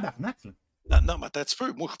l'argent en tabarnak, là. Non, mais attends un petit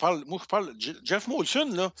peu. Moi, je parle. Jeff Molson,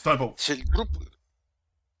 là, C'est un pauvre. c'est le groupe.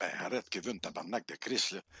 Ben, arrête, Kevin, tabarnak de Chris,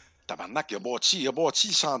 là. Tabarnak, il a bâti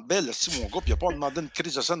le centre belle, là, si mon gars, puis il a pas demandé une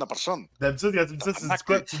crise de scène à personne. D'habitude, quand tu me dis ça, tu me dis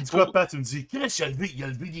quoi? Tu me dis quoi, Pat? Tu me dis, Chris, il a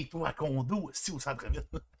levé des tours à condo, aussi, au centre-ville.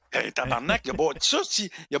 Tabarnak, il a bâti ça,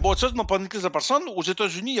 il a bâti ça, il n'a pas une crise de personne. Aux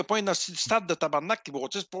États-Unis, il n'y a pas un stade de tabarnak qui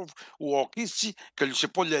bâtisse au hockey, que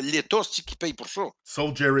c'est pas l'État qui paye pour ça.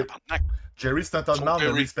 So, Jerry. Tabarnak. Jerry, c'est un ton de marde de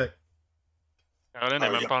respect. Caroline n'est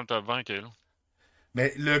même pas en top 20, là.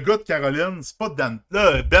 Mais le gars de Caroline, c'est pas Dan.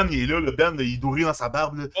 Là, Ben, il est là. Le Ben, il doit rire dans sa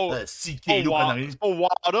barbe. Là. Oh, 6 kilos, canari. C'est pas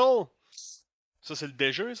Waddle? Ça, c'est le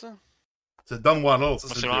déjeu, ça? C'est Don Waddle. Ça,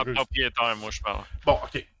 C'est le vraiment virus. propriétaire, moi, je parle. Bon,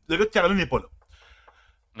 OK. Le gars de Caroline n'est pas là.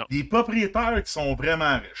 Non. Les propriétaires qui sont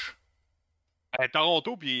vraiment riches.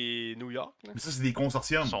 Toronto puis New York. Là. Mais ça, c'est des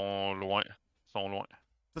consortiums. Ils sont loin.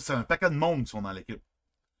 Ça, c'est un paquet de monde qui sont dans l'équipe.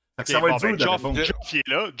 Fait que Okay, ça va bon, être dur ben, de répondre.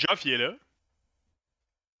 Geoff, il est là.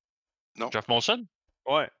 Non. Jeff Molson?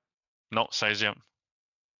 Ouais. Non, 16e.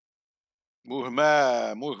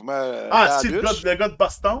 Mouvement. Ah, c'est le gars de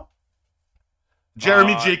Boston?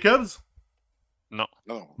 Jeremy Jacobs? Non.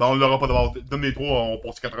 Ben, on l'aura pas d'abord. Donne les trois, on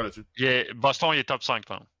passe 4 heures là-dessus. Boston, il est top 5,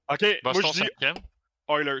 pardon. OK, Boston, moi, je dis 5e?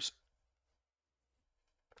 Oilers.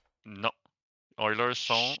 Non. Oilers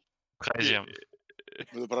sont 13e.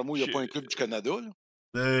 D'après moi, il n'y a pas un club du Canada,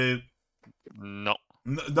 là. Non.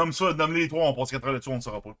 Nomme les trois, on passe 4 heures là-dessus, on ne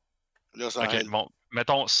saura pas. Là, ça OK, aide. bon.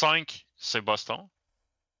 Mettons, 5, c'est Boston.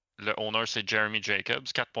 Le owner, c'est Jeremy Jacobs,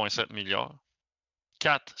 4,7 milliards.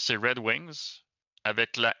 4, c'est Red Wings,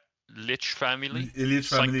 avec la Litch Family. Litch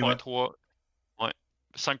Family, 5,3 ouais.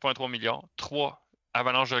 5,3 milliards. 3,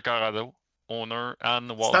 Avalanche de Colorado. Owner,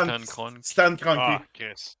 Anne Walton Kroenke. Stan Kroenke. Ah,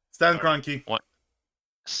 Chris. Stan Kroenke. Ouais.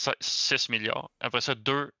 6 milliards. Après ça,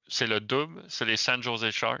 2, c'est le double. C'est les San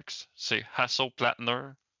Jose Sharks. C'est Hasso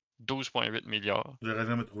Plattner, 12,8 milliards. J'aurais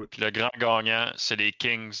jamais trouvé. Puis le grand gagnant, c'est les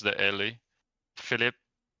Kings de LA. Philippe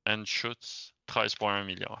Schutz, 13,1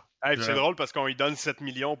 milliards. Hey, c'est drôle parce qu'on lui donne 7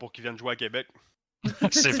 millions pour qu'il vienne jouer à Québec.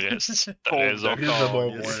 C'est vrai, t'as raison. Chris de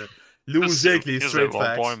bon point. Loser avec les straight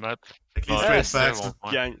facts. Avec les straight facts.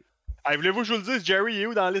 Hey, voulez-vous que je vous le dise, Jerry il est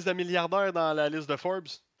où dans la liste de milliardaires dans la liste de Forbes?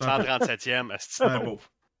 137e. C'est un pauvre.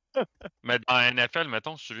 Mais dans NFL,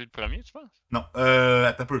 mettons, c'est celui le premier, tu penses? Non,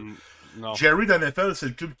 attends un peu. Non. Jerry dans NFL, c'est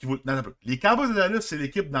le club qui vaut... Non, attends un peu. Les Cowboys de Dallas, c'est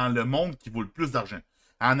l'équipe dans le monde qui vaut le plus d'argent.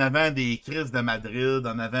 En avant des Chris de Madrid,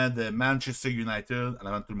 en avant de Manchester United, en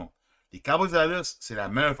avant de tout le monde. Les Cowboys de Dallas, c'est la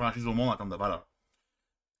meilleure franchise au monde en termes de valeur.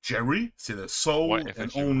 Jerry, c'est le sole and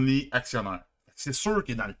only actionnaire. C'est sûr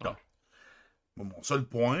qu'il est dans le top. Bon, mon seul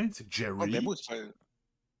point, c'est que Jerry... mais moi,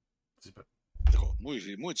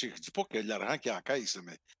 moi, je dis pas que l'argent qui encaisse,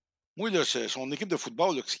 mais moi, là, son équipe de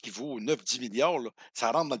football là, qui vaut 9-10 milliards, là,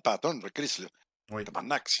 ça rentre dans le pattern, là, Chris. Là. Oui.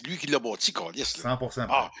 C'est lui qui l'a bâti, Carlis. 100%.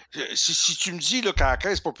 Ah, si tu me dis là, qu'à la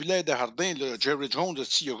caisse populaire de Hardin, là, Jerry Jones,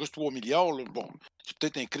 s'il y a juste 3 milliards, là, bon, c'est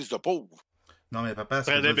peut-être un Chris de pauvre. Non, mais papa,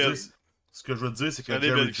 ce que je veux dire, c'est que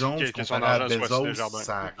Jerry Jones, comparé à Bezos,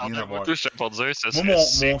 ça n'a rien à voir. Moi,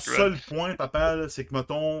 mon seul point, papa, c'est que,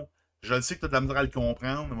 mettons, je le sais que tu as de la misère à le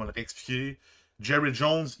comprendre, mais on va le réexpliquer. Jerry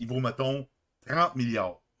Jones, il vaut, mettons, 30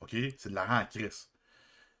 milliards. OK? C'est de l'argent à Chris.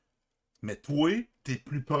 Mais toi, t'es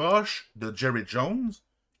plus proche de Jerry Jones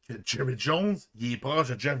que Jerry Jones, il est proche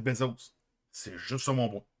de Jeff Bezos. C'est juste ça mon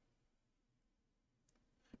point.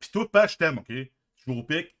 Puis toi, pas, je t'aime, OK? Tu joues au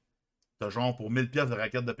pic, t'as genre pour 1000$ de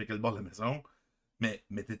raquette de pickleball à la maison, mais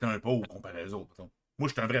t'es un pauvre comparé aux autres. Moi,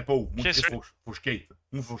 je suis un vrai pauvre. Moi, il faut que je skate.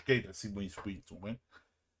 Moi, il faut que je skate si moi, il sourit, tu vois?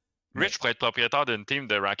 Rich pourrait être propriétaire d'une team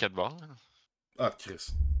de racquetball. Ah, Chris.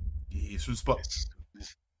 Il est sur le spot.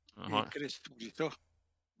 Ouais. Chris, oublie ça.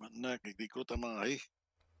 Maintenant, avec des côtes à manger.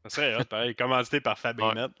 Ça serait pareil, commandité par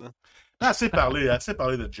Fabrimet. Ouais. Assez parlé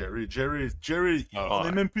de Jerry. Jerry, on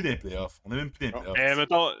n'est même plus dans les playoffs.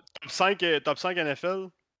 Mettons, top 5 NFL.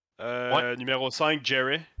 Numéro 5,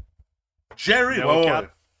 Jerry. Jerry, numéro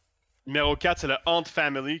 4, numéro 4, c'est le Hunt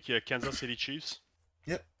Family qui a Kansas City Chiefs.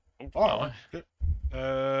 Yep.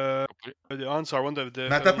 The Hunts are one of the...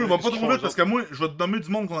 Mais attends un peu, on va pas trop vite parce que moi, je vais te nommer du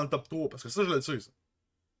monde qui est dans le top 3. Parce que ça, je le sais, ça.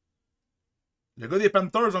 Le gars des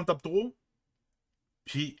Panthers dans le top 3.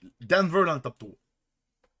 Puis Denver dans le top 3.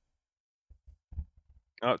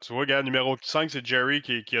 Ah, tu vois, gars, numéro 5, c'est Jerry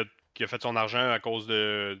qui a fait son argent à cause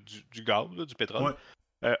du gaz, là, du pétrole.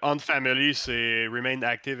 Ouais. Hunt Family, c'est Remain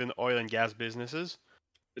Active in Oil and Gas Businesses.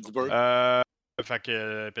 fait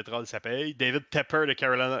que le pétrole, ça paye. David Tepper de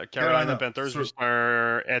Carolina Panthers, sûr. c'est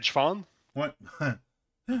un hedge fund. Ouais.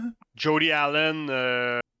 Jody Allen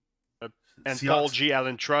and Seahawks. Paul G.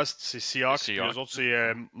 Allen Trust, c'est Seahawks. Puis les autres,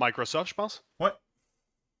 c'est Microsoft, je pense. Ouais.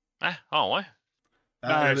 Ah ouais?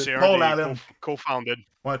 C'est Paul un des Allen. co-founded.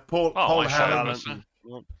 Ouais, Paul Allen.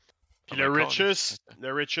 Puis le richest,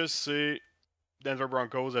 c'est Denver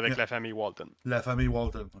Broncos avec la famille Walton. La famille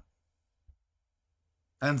Walton.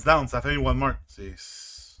 Hands down, c'est la famille Walmart.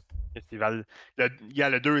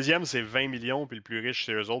 Le deuxième, c'est 20 millions, puis le plus riche,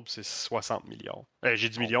 c'est eux autres, puis c'est 60 millions. J'ai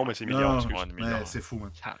dit millions, mais c'est millions. Mais c'est fou,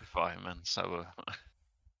 man. Man, ça va.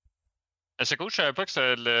 C'est cool, je savais pas que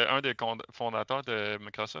c'est un des fondateurs de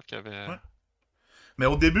Microsoft qui avait... Ouais. Mais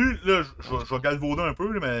au début, là, je vais galvauder un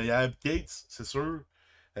peu, là, mais il y avait Gates, c'est sûr.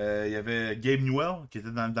 Il y avait Gabe Newell, qui était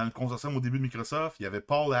dans le consortium au début de Microsoft. Il y avait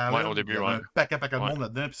Paul Allen. Ouais, au début, il y avait un paquet de monde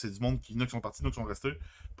là-dedans, puis c'est du monde qui sont partis, qui sont restés.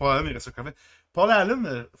 Paul Allen, il restait quand même. Paul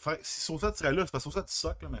Allen, si Sosa serait là, c'est parce que Sosa, tu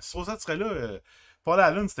soques, là, mais si Sosa serait là, Paul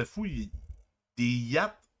Allen, c'était fou. Des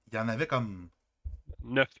yachts, il y en avait comme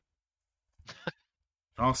 9.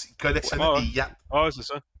 Genre, il collectionnait des yachts. Ah, c'est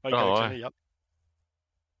ça. Il collectionnait des yachts.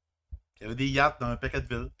 Il y avait des yachts dans un paquet de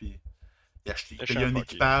villes, puis il payait un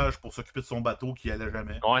équipage pour s'occuper de son bateau qui allait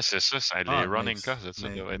jamais. Ouais, c'est ça. Les running costs, ça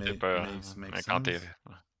devrait être peur. Mais quand t'es...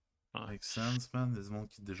 Make sense, man. Des mondes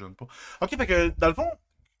qui ne déjeunent pas. Ok, fait que, dans le fond,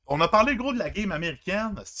 on a parlé gros de la game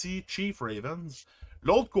américaine, Chief Ravens.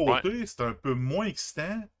 L'autre côté, c'est un peu moins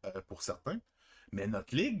excitant pour certains. Mais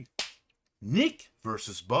notre ligue, Nick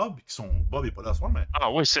versus Bob, Bob n'est pas là ce soir, mais.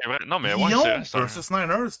 Ah oui, c'est vrai. Non, mais Lyon c'est versus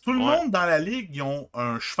Niners. Tout le monde dans la ligue, ils ont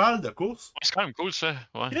un cheval de course. C'est quand même cool, ça.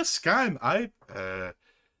 Ouais. C'est quand même hype.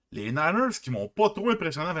 Les Niners qui m'ont pas trop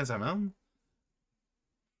impressionné en fin de semaine.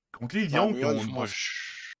 Contre les Lions qui ont.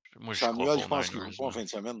 Samuel, je pense qu'il ne joue pas en fin de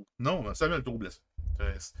semaine. Non, Samuel est trop blessé.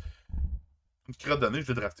 Une crotte d'année, je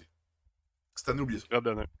l'ai drafté. Cette année, oubliez ça. Crotte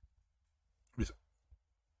d'année. Oubliez ça.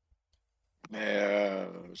 Mais,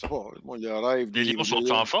 je sais pas, moi, le rêve... Les Lions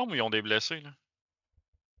sont en forme ou ils ont des blessés, là?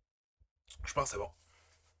 Je pense que c'est bon.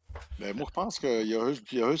 Ben, moi, je pense qu'il y a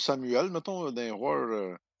juste Samuel, mettons, d'un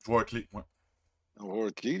joueur... Joueur clé, ouais. Un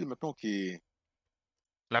joueur clé, mettons, qui est...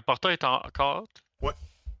 La Porta est encore haute? Ouais.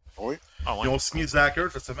 Oui. Ah, ouais. Ils ont signé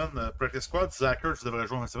Zachert cette semaine, Practice Squad. Zachert devrait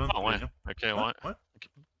jouer en cette semaine. Ah ouais, ok, ouais.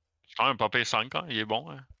 C'est quand même pas payé 5 ans, il est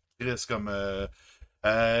bon. Hein. Il reste comme...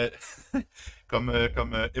 comme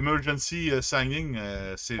emergency signing,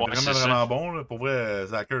 c'est vraiment bon. Là. Pour vrai,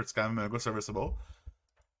 Zachert, c'est quand même un gars serviceable.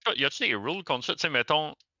 Y a-tu des rules comme ça? Tu sais,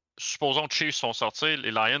 mettons, supposons que Chiefs sont sortis,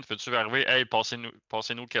 les Lions, peux-tu arriver, hey,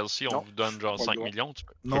 passez-nous Kelsey, on vous donne genre 5 millions?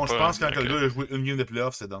 Non, je pense que quand le gars a joué une game de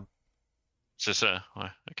playoff, c'est done. C'est ça, ouais,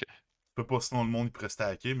 ok. Tu peux pas, sinon le monde il pourrait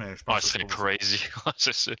stacker, mais je pense que c'est crazy.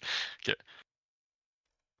 C'est ça. Okay.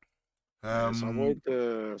 Ça va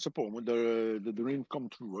être, c'est pas moi, the dream come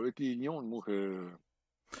true. Avec les Lions, moi, je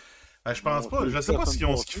pense pas. Je sais pas s'ils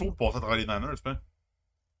ont ce qu'il faut pour passer à travers les Niners, hein.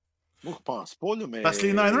 Moi, je pense pas, là, mais... Parce que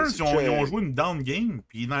les Niners, ils ont joué une down game,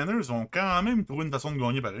 puis les Niners ont quand même trouvé une façon de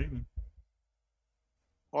gagner pareil.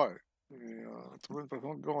 Ouais. Trouvé une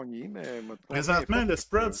façon de gagner, mais... Présentement, le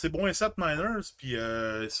spread, c'est bon 7 Niners, puis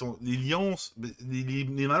les Lions... Les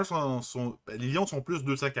Niners les Lions sont plus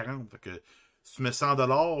 240, fait que si tu mets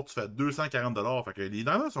 100$, tu fais 240$, fait que les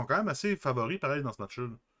Niners sont quand même assez favoris, pareil, dans ce match-là.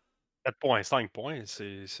 4,5 points,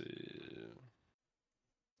 c'est...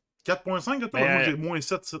 4.5, toi? Moi, j'ai moins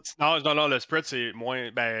 7. Non, le spread, c'est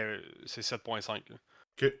moins... c'est 7.5.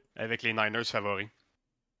 OK. Avec les Niners favoris.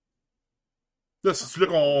 Là, c'est-tu là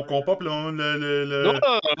qu'on pop le... Non,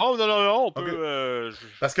 on peut...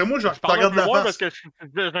 Parce que moi, je regarde la face.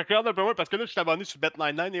 Je regarde un peu moins, parce que là, je suis abonné sur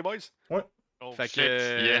Bet99, les boys. Ouais. Fait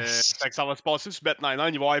que ça va se passer sur Bet99. Il va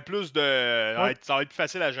y avoir plus de... Ça va être plus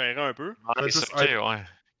facile à gérer un peu. Ça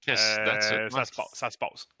se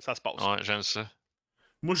passe. Ouais, j'aime ça.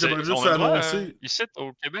 Moi, j'aimerais juste annoncer... Ici,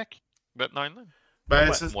 au Québec, Bet99.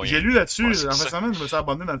 J'ai lu là-dessus, en fait, je me suis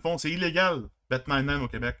abonné dans le fond. C'est illégal, Bet99 au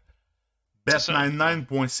Québec.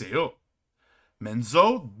 Bet99.ca. Mais nous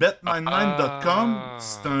autres, bet99.com,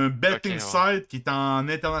 c'est un betting site qui est en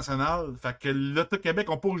international. Fait que l'Auto-Québec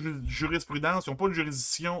n'a pas de jurisprudence, ils n'ont pas de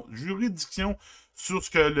juridiction sur ce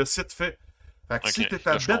que le site fait. Fait que si t'es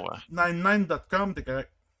à bet99.com, t'es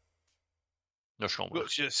correct. Là, je comprends.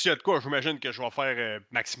 S'il y a de quoi, j'imagine que je vais faire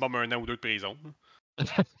maximum 1 an ou 2 de prison.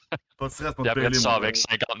 Pas de stress, pas de de bailer, ça avec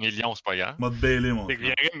 50 millions, c'est pas grave. M'a de bailer, mon frère.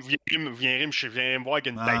 Viens me voir avec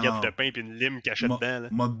une baguette de pain et une lime cachée dedans.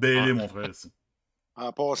 M'a de bailer, mon frère.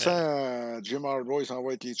 En passant, Jim Harbaugh, il s'en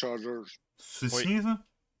va avec les Chargers. C'est signé, ça?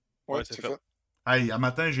 Oui, c'est fait. Hey, un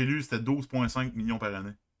matin, j'ai lu, c'était 12,5 millions par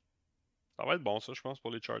année. Ça va être bon, ça, je pense, pour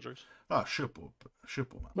les Chargers. Ah, je sais pas. Je sais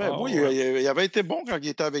pas, man. Ben, moi, ouais. il avait été bon quand il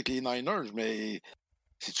était avec les Niners, mais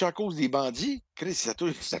c'est-tu à cause des bandits? Chris, c'est à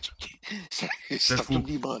tous fou.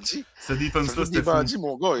 des bandits. Ce C'est défense-là, tous des c'était fou. bandits,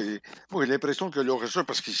 mon gars. Et, moi, j'ai l'impression que l'aurait ça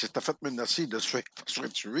parce qu'il s'était fait menacer de se faire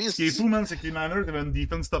tuer. Ce qui est fou, man, c'est que les Niners avaient une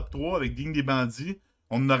defense top 3 avec Gang des bandits.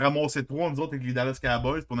 On en a ramassé 3, nous autres, avec les Dallas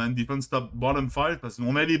Cowboys. Puis on a une defense top bottom 5 parce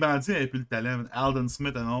qu'on a les bandits, ils n'avaient plus le talent. Man. Alden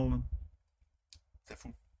Smith and all. Man. C'est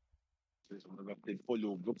fou. On n'avait peut-être pas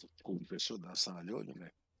l'autre gars pour qu'on fait ça dans ce temps-là. Là,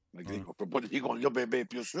 mais malgré qu'on ne peut pas dire qu'on l'a bien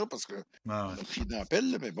plus là parce qu'on a pris dans la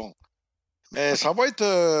pelle, mais bon. Mais ça va être.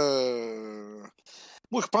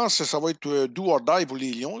 Moi, je pense que ça va être do or die pour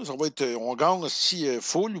les Lions. Ça va être. On gagne si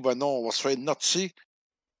full ou ben non, on va se faire noter.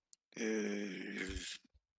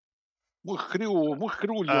 Moi, je crée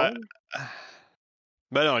aux Lions.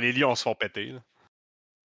 Ben non, les Lions se font péter. Là.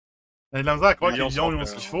 J'ai de la misère à croire Les que les Lions Lions sont ont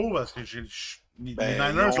ce qu'il faut parce que les Ben,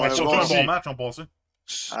 Niners ont surtout un si- bon match en passé.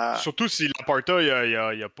 Surtout si Laporta il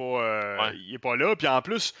est pas là. Puis en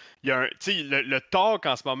plus, il y a le talk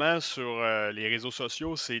en ce moment sur les réseaux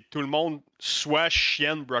sociaux, c'est tout le monde soit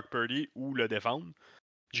chienne Brock Purdy ou le défendre.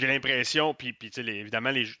 J'ai l'impression, puis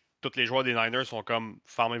évidemment, tous les joueurs des Niners sont comme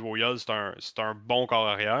fermez vos gueules, c'est un bon corps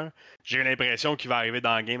arrière. J'ai l'impression qu'il va arriver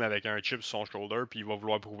dans le game avec un chip sur son shoulder, puis il va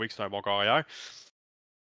vouloir prouver que c'est un bon corps arrière.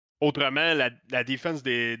 Autrement, la défense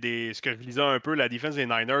ce que je lisais un peu, la défense des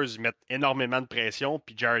Niners, ils mettent énormément de pression,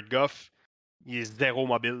 puis Jared Goff, il est zéro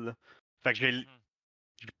mobile. Là. Fait que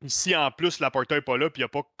si en plus Laporta n'est pas là, puis il n'a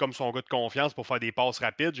pas comme son gars de confiance pour faire des passes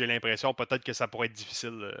rapides, j'ai l'impression peut-être que ça pourrait être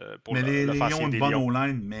difficile pour Mais les Lions ont l'offensive une des bonne Lions.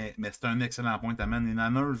 O-line, mais c'est un excellent point. Les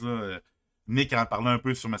Niners, là, Nick en parlait un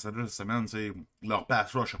peu sur Messenger cette semaine, leur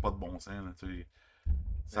pass rush n'a pas de bon sens. Là,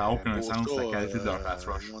 ça n'a aucun sens, la qualité de leur pass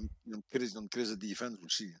rush. Ils ont une crise de défense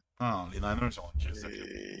aussi. Ah, les Niners sont une crise de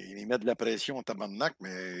Ils mettent de la pression en tabarnak,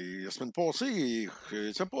 mais la semaine passée,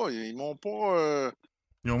 je sais pas, ils m'ont pas.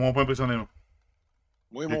 Ils m'ont pas impressionné. Moi,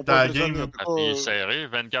 Moi, ils J'ai m'ont ta pas game, impressionné. là. En tout cas, Puis serré,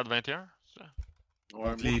 24-21. Ça. ouais, contre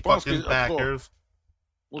moi, les je pense fucking que, en tout cas, Packers.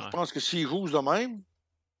 moi, je pense que s'ils roulent de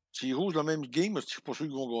même, game, je suis pas sûr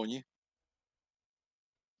qu'ils vont gagner.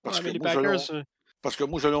 Parce Ouais, mais que les moi,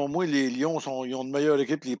 Packers, selon moi, les Lions, ils ont une meilleure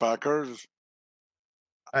équipe que les Packers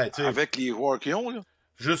Hey, avec les joueurs qu'ils ont. Là.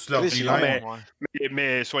 juste leur Chris, D-line.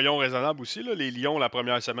 mais soyons raisonnables aussi. Là, les Lions, la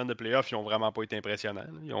première semaine de playoff, ils ont vraiment pas été impressionnants.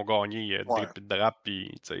 Là. Ils ont gagné drip et drap.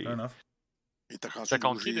 Puis, Enough. Et t'as quand T'as tu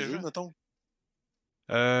contre qui les jeux, déjà? mettons?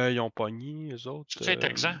 ils ont pogné, eux autres. C'est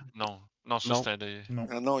Texan? Non. Non, ça non. c'était des. Non.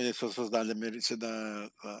 Ah non, ça c'est dans l'Amérique, c'est dans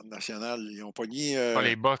la nationale. Ils ont pogné. Pas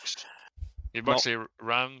les Bucks. Les Bucks, Non. c'est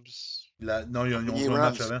Rams. Non, ils ont pogné joué un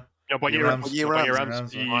match Rams. avant. Ils ont pogné Les Rams. Ils ont pogné Rams. Rams.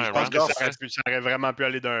 Puis Ouais, je pense que Rams. ça aurait vraiment pu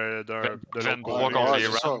aller de l'autre 23 côté. contre les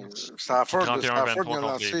c'est ça. Rams. Stafford, 31-23 ils ont contre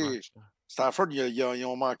les lancé. Bucks. Stafford, ils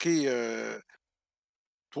ont manqué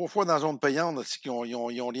 3 fois dans la zone payante, ils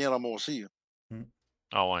ont rien ramassé.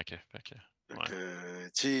 Ah ouais, ok.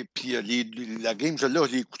 Puis la game, celle-là,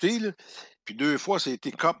 je l'ai écoutée. Là, puis 2 fois, ça a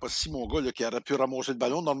été cop aussi, mon gars, là, qui aurait pu ramasser le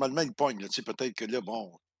ballon. Normalement, il pogne. Peut-être que là,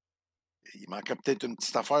 bon, il manquait peut-être une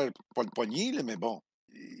petite affaire pour pas le pogner, là, mais bon.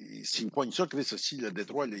 S'il pogne ça, Chris, aussi, le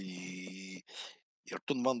Détroit, là, il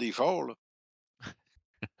retourne vendre des chars. Là.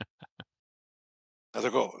 En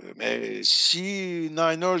tout cas, mais si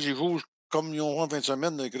Niners, ils jouent comme ils ont joué en fin de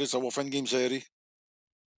semaine, là, Chris, ça va faire une game serrée.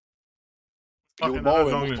 Puis l'autre bord,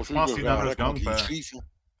 moi, je suis pas sûr que je vais contre les Chiefs.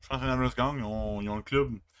 Je pense que les Niners gagnent. Ils ont le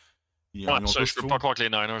club. Ils ont ça, tout je peux fou. pas croire que les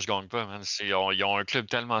Niners gagnent pas, man. Ils ont un club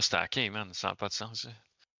tellement stacké, man. Ça n'a pas de sens. Ça.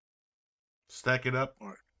 Stack it up.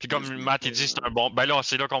 Ouais. Puis comme Matt il dit, c'est un bon. Ben là,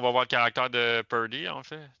 c'est là qu'on va voir le caractère de Purdy, en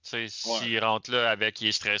fait. S'il rentre là avec, il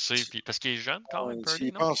est stressé. Puis... Parce qu'il est jeune quand même, Purdy.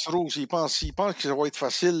 S'ils pensent trop, s'ils pensent que ça va être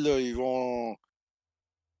facile, là, ils vont.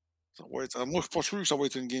 Ça va être... Moi, je suis pas sûr que ça va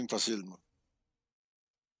être une game facile. Moi.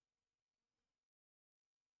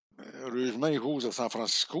 Heureusement, ils jouent à San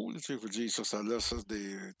Francisco. Je veux dire,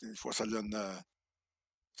 des fois, ça a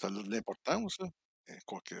de l'importance.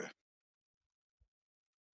 Quoique.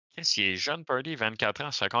 S'il est jeune, Purdy, 24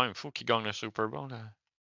 ans, c'est quand même fou qu'il gagne le Super Bowl. Là.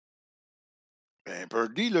 Ben,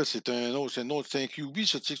 Purdy, là, c'est un QB,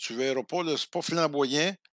 ça, que tu verras pas. C'est pas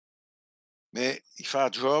flamboyant, mais il fait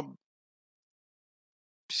un job.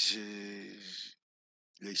 Puis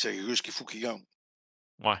c'est juste qu'il faut qu'il gagne.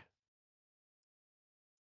 Ouais.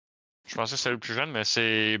 Je pensais que c'était le plus jeune, mais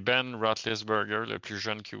c'est Ben Roethlisberger, le plus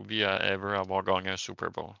jeune QB à ever avoir gagné un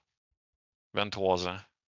Super Bowl. 23 ans.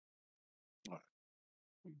 Ouais.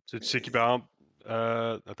 Tu sais qui, par exemple,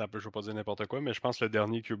 attends un peu, je vais pas dire n'importe quoi, mais je pense que le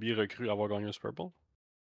dernier QB recru à avoir gagné un Super Bowl.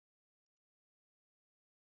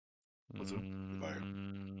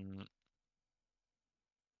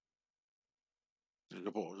 Je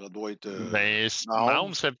sais pas, ça doit être. Ben,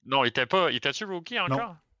 Mahomes, non, il était pas. Il était-tu rookie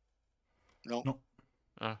encore? Non.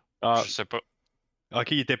 Je sais pas.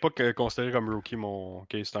 Ok, il était pas considéré comme rookie, mon.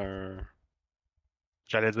 Ok, c'est un.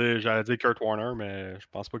 J'allais dire Kurt Warner, mais je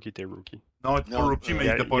pense pas qu'il était rookie. Non, il était pas rookie, mais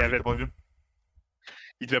il était pas vieux.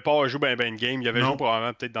 Il devait pas avoir joué ben de game. Il avait joué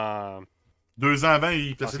probablement peut-être dans. 2 ans avant,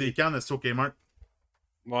 il plaçait des cannes au Kmart.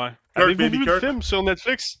 Ouais. Kurt, Avez-vous Baby vu Kurt. le film sur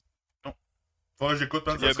Netflix? Non. Faut que j'écoute,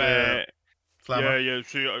 ça c'est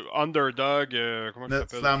Underdog, comment il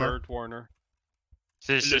s'appelle? Slammer. Kurt Warner.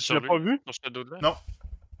 Tu l'as pas vu? Sur ce dos-là? Non.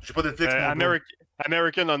 J'ai pas Netflix,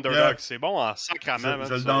 American Underdog, c'est bon en sacrament.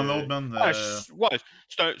 Je le download, man. Ouais,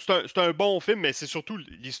 c'est un bon film, mais c'est surtout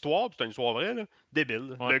l'histoire, c'est une histoire vraie, là,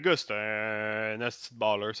 débile. Ouais. Le gars, c'est un asti de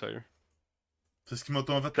baller, sérieux. C'est ce qui m'a fait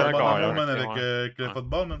tomber en amour, man, avec le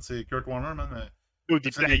football, man. C'est Kurt Warner, man. Il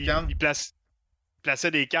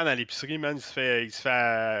plaçait des cannes à l'épicerie, man. Il se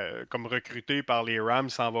fait comme recruter par les Rams,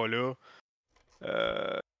 il s'en va là.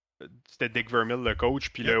 C'était Dick Vermeil, le coach.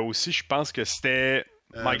 Puis là aussi, je pense que c'était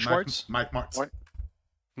Mike Schwartz. Mike Martz. Ouais.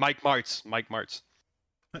 Mike Martz.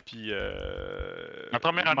 Puis. La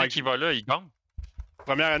première année qu'il va là, il gagne.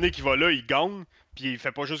 Première année qu'il va là, il gagne. Puis il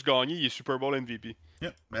fait pas juste gagner, il est Super Bowl MVP.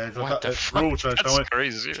 Yeah. Mais bro,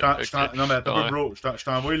 crazy. Non, mais attends un peu, bro. Je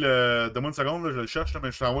t'envoie le. Donne-moi une seconde, là, je le cherche, là,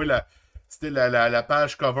 mais je t'envoie la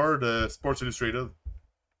page cover de Sports Illustrated.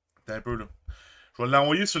 T'as un peu, là. Je vais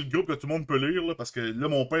l'envoyer sur le groupe que tout le monde peut lire, là, parce que là,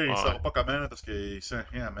 mon père, il saura pas comment, là, parce qu'il sait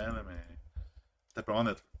rien à main, là, mais. T'as pas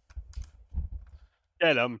honnête.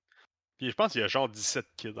 Quel homme. Puis je pense qu'il y a genre 17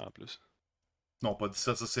 kids en plus. Non, pas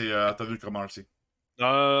 17, ça c'est Antonio Cromartie.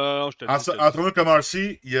 Non, je te dis. Antonio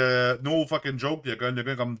Cromartie, il y a no fucking joke, il y a quand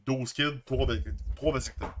même comme 12 kids, 3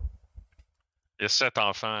 vasectomies. Il y a 7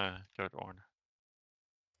 enfants, Kurt Warner.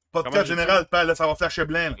 Podcast général, là, ça va flasher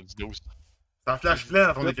blanc. Ça flash blanc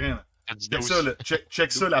dans ton écran. Là.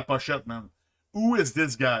 Check ça, la pochette, man. Who is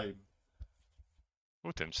this guy?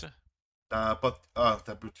 Oh, t'aimes ça? T'as un peu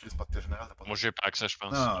de podcast général. Moi, j'ai pas accès, je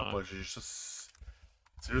pense. Non, pas, j'ai juste.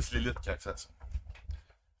 C'est juste l'élite qui a accès à ça.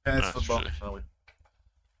 Fantasy football. Ah oui.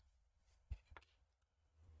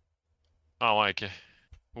 Ah ouais, ok.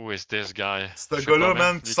 Who is this guy? C'est un gars-là,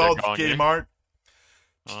 man, qui sort du Kmart.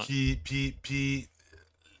 Puis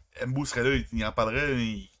Mbou serait là, il en parlerait,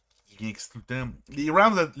 il vient ici tout le temps. Les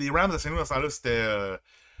Rams de Saint-Louis, dans ce temps-là, c'était.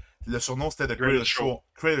 Le surnom, c'était The Greatest Show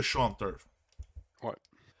on Turf. Ouais.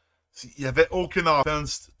 Il n'y avait aucune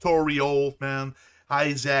offense. Torrey Holt, man.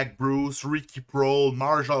 Isaac Bruce, Ricky Prohl,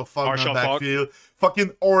 Marshall Falk dans le backfield.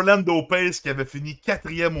 Fucking Orlando Pace qui avait fini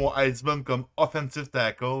 4e au Heisman comme offensive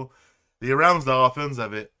tackle. Les Rams de leur offense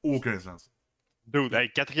n'avaient aucun sens. Dude, hey,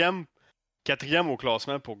 4e au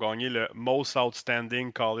classement pour gagner le Most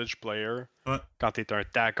Outstanding College Player. Ouais. Quand t'es un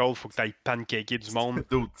tackle, faut que t'ailles pancaker du monde.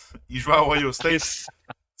 Dude, il jouait à Ohio State.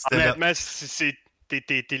 Honnêtement, t'es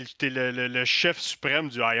le chef suprême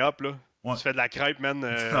du high-up, là. Ouais. Tu fais de la crêpe, man,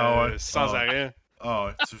 sans arrêt. Ah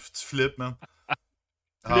ouais, tu flippes, man.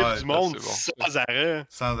 Tu flippes du monde sans arrêt.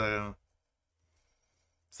 Sans arrêt.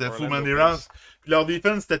 C'était fou, man. Les Rams. Puis leur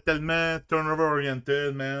defense, c'était tellement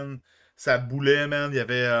turnover-oriented, man. Ça boulait, man. Il y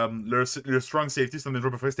avait le strong safety, c'était mes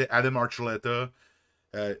joueurs préférés, c'était Adam Archuleta.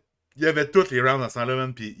 Il y avait tous les Rams dans ce temps-là,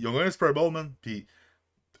 man. Puis ils ont gagné un Super Bowl, man. Puis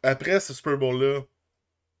après ce Super Bowl-là,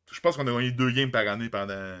 je pense qu'on a gagné 2 games par année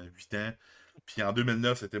pendant 8 ans. Puis en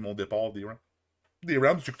 2009, c'était mon départ des Rams. Des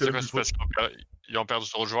Rams, j'écoutais plus parce qu'ils ont perdu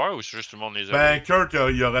trop de joueurs ou c'est juste tout le monde les a? Ben, Kurt,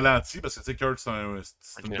 il a ralenti parce que, tu sais, Kurt, c'est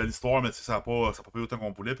une belle histoire, mais ça n'a pas payé autant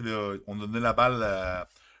qu'on voulait. Puis là, on a donné la balle à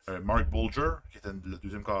Mark Bulger, qui était le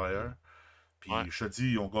deuxième carrière. Puis je te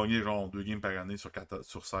dis, ils ont gagné genre 2 games par année sur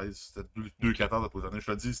 16. C'était 2-14 après les années. Je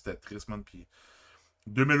te dis, c'était triste, man. Puis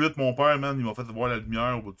 2008, mon père, man, il m'a fait voir la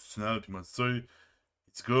lumière au bout du tunnel. Puis il m'a dit, tu sais,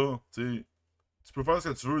 petit gars, tu sais, tu peux faire ce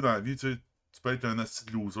que tu veux dans la vie, tu sais. Tu peux être un asti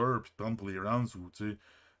de loser puis te prendre pour les Rams ou tu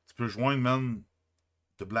peux joindre, man,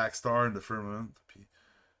 the Black Star and the Firmament puis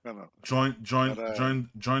join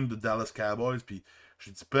the Dallas Cowboys puis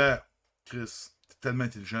j'ai dit, père, Chris, t'es tellement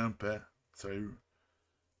intelligent, père, sérieux.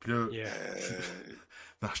 Puis là,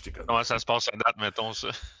 non, je t'ai connu. Comment ça se passe à date, mettons ça?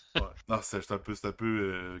 Ouais. Non, c'est un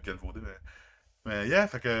peu galvaudé, mais yeah,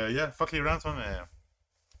 fait que, fuck les Rams, man, mais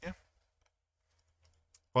yeah.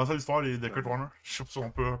 Pensez à l'histoire de Kurt Warner. Je sais pas si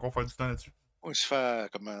on peut encore faire du temps là-dessus. Oui, ça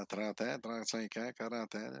fait comme 30 ans, 35 ans,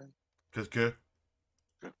 40 ans. Là. Qu'est-ce que?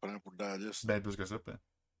 Je prends pour Dallas. Ben, plus que ça, ben.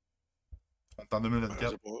 On est en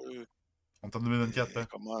 2024. On est en 2024, hein?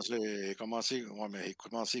 J'ai commencé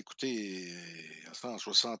à écouter en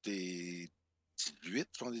 78,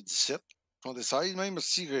 77, 76 même.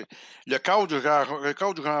 Si, le cadre du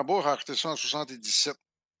Grand Bourg a arrêté ça en 77,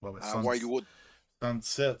 ouais, à Wildwood.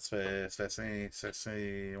 77, ça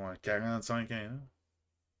fait 45 ans.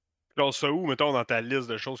 Classe ça où, mettons, dans ta liste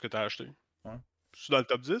de choses que tu as achetées? Ouais. C'est dans le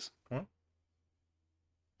top 10? Ouais.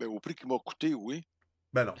 Ben, au prix qu'il m'a coûté, oui.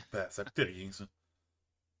 Ben non, ça coûtait rien, ça.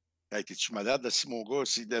 Hey, t'es-tu malade, là, si mon gars?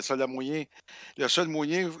 C'est le seul moyen. Le seul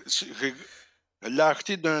moyen. Je l'ai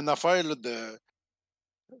acheté d'une affaire là, de.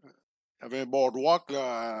 Il y avait un boardwalk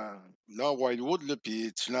là, à Wildwood, là,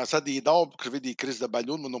 puis tu lançais des dards pour crever des crises de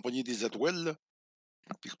ballon, mais on pognait des étoiles. Là.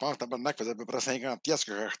 Puis je pense que tabarnak faisait à peu près 50$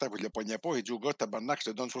 que je rachetais, vous ne le pognais pas. Il dit au gars, tabarnak,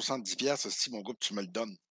 je te donne 70$, si mon gars, tu me le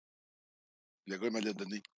donnes. Le gars, il me l'a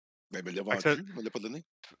donné. Ben, il me l'a vendu, il me l'a pas donné.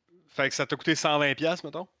 Fait que ça t'a coûté 120$,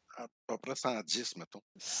 mettons? À peu près 110, mettons.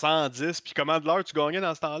 110, puis comment de l'heure tu gagnais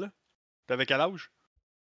dans ce temps-là? T'avais quel âge?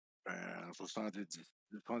 Ben,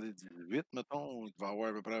 78, mettons. Il devait avoir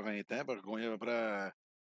à peu près 20 ans, parce que je gagnais à peu près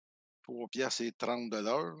 3,30$ de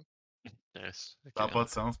l'heure. Yes. Ça n'a pas de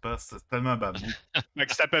sens, parce que c'est tellement bad move. Fait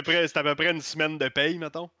que c'est à peu près une semaine de paye,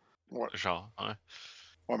 mettons? Ouais. Genre, ouais.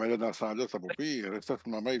 Ouais, mais là, dans ce temps-là, ça va pire. Il restait sur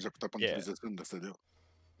ma mère, ça coûtait pas une Yeah. crise de scène de celle-là.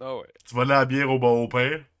 Ah ouais. Tu vas la bière au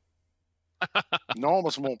père. Non,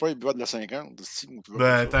 parce que mon père, il buvait de la 50.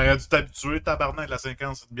 Ben, t'aurais dû t'habituer, tabarnak, la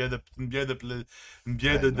 50, c'est une bière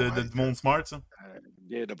de monde smart, ça. Une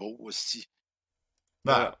bière de beau aussi.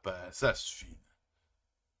 Ben, ça suffit.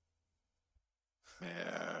 Mais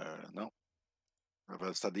non.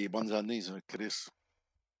 C'était des bonnes années, ça, Chris.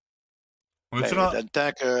 On est-tu Dans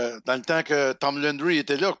le temps que Tom Landry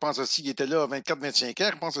était là, je pense aussi qu'il était là à 24-25 ans,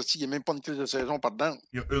 je pense aussi qu'il n'y a même pas une crise de saison par-dedans.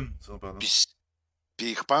 Il y a une, ça, pardon.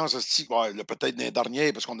 Puis je pense aussi, ouais, peut-être dans les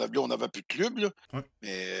derniers, parce qu'on n'avait plus de club, là. Ouais.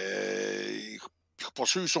 Mais je suis pas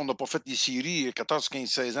sûr si on n'a pas fait des séries 14, 15,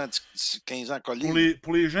 16 ans, 15 ans collés.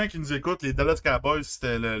 Pour les gens qui nous écoutent, les Dallas Cowboys,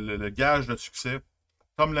 c'était le gage de succès.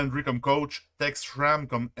 Tom Landry comme coach, Tex Schramm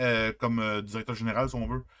comme directeur général, si on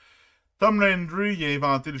veut. Tom Landry, il a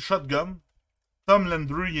inventé le shotgun. Tom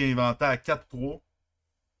Landry, il a inventé à 4-3.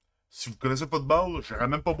 Si vous connaissez le football, j'aurais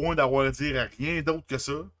même pas besoin d'avoir à dire à rien d'autre que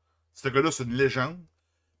ça. Ce gars-là, c'est une légende.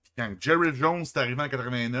 Puis quand Jerry Jones est arrivé en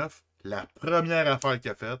 89, la première affaire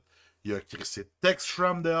qu'il a faite, il a crissé Tex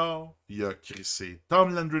Schramm dehors, il a crissé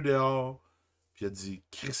Tom Landry dehors, puis il a dit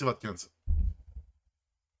 « Crissez votre candidat ».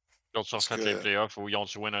 Ils ont fait les playoffs où ils ont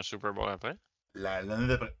dû win un Super Bowl après? L'année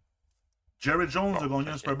d'après. Jerry Jones a gagné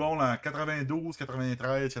un Super Bowl en 92,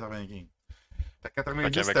 93, 95. Fait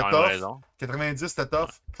 90, c'était tough. 90, c'était tough.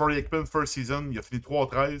 Troy Aikman, first season, il a fini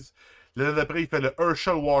 3-13. L'année d'après, il fait le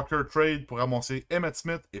Herschel Walker trade pour ramasser Emmitt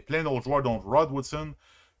Smith et plein d'autres joueurs, dont Rod Woodson.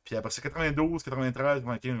 Puis après, c'est 92, 93,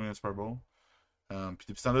 95, il a gagné un Super Bowl. Puis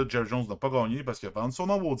depuis ce temps-là, Jerry Jones n'a pas gagné parce qu'il a vendu son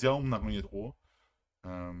nom au diable, il en a gagné 3.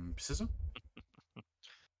 Puis c'est ça.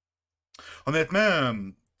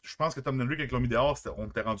 Honnêtement, je pense que Tom Landry, quand il l'a mis dehors, on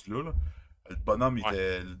était rendu là. Le bonhomme, il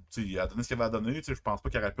a donné ce qu'il avait à donner. Je pense pas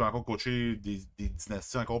qu'il aurait pu encore coacher des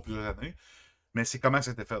dynasties encore plusieurs années. Mais c'est comment ça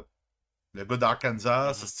a été fait. Le gars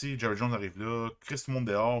d'Arkansas, Jerry Jones arrive là, crisse tout le monde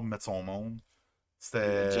dehors, mettre son monde.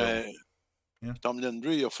 C'était. Tom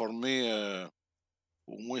Landry a formé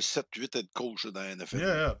au moins 7-8 head coach dans la NFL.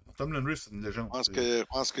 Yeah. Tom Landry, c'est une légende. Je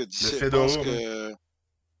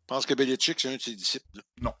pense que Belichick, c'est un de ses disciples. Là.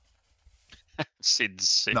 Non. C'est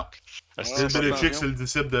disciple. Non. Belichick, c'est le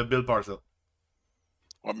disciple de Bill Parcells.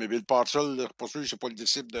 Ouais, mais Bill Parcells, je suis pas sûr, c'est pas le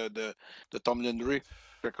disciple de Tom Landry.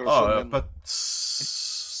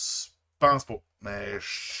 Pense pas. Mais je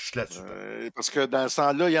suis là-dessus. Parce que dans ce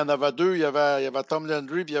temps-là, il y en avait deux. Il y avait Tom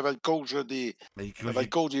Landry, puis il y avait le coach des. Le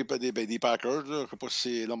coach des Packers. Là. Je sais pas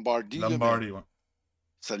si c'est Lombardi. Lombardi, oui.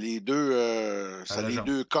 C'est les deux. Les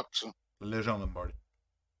deux coqs, ça. La légende Lombardi.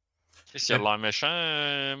 C'est l'air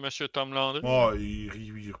méchant, monsieur Tom Landry. Oh, il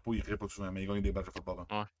rit pas souvent, mais il gagne des matchs de football.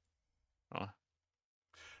 Ouais.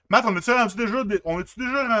 Matt, on est-tu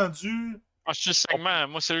déjà rendu. Ah, c'est le segment.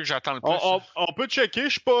 Moi, c'est lui que j'attends le plus. On peut checker. Je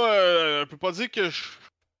suis pas. Je peux pas dire que je.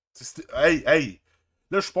 Hey!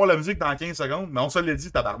 Là, je pars la musique dans 15 secondes, mais on se l'a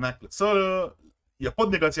dit, tabarnak. Là. Ça, là, il n'y a pas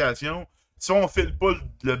de négociation. Si on file pas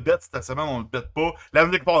le bet cette semaine, on le bet pas. La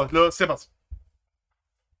musique part là, c'est parti.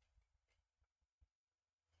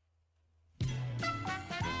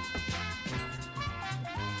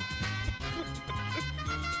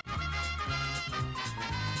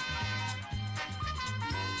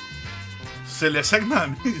 C'est le segment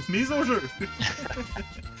mise au jeu.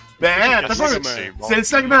 Ben, t'as pas. C'est le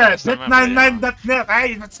segment bet99.net.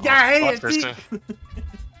 Hey, vas-tu gagner? Faut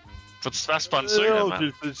que tu te fasses sponsor.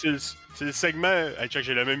 C'est le segment. Hey, check,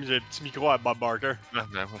 j'ai le même petit micro à Bob Barker.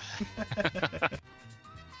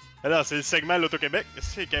 Alors, c'est le segment l'Auto-Québec.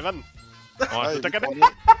 C'est Kevin. Ouais, l'Auto-Québec.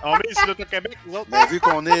 On met sur l'Auto-Québec, nous autres. Mais vu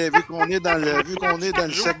qu'on est dans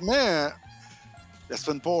le segment. La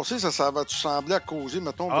semaine passée, ça va-tu sembler à causer,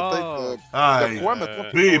 mettons, peut-être de quoi, mettons?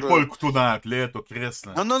 Pas le couteau dans la plaie, toi, Chris.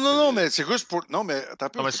 Là. Non, mais c'est juste pour... Non, mais attends un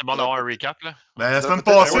peu. Non, mais c'est bon d'avoir un recap, là. Ben, la semaine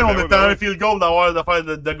passée, on était à un field goal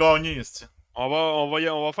de gagner, c'est On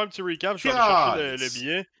va faire un petit recap. Je vais aller chercher le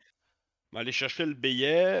billet. On va aller chercher le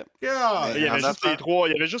billet. Il y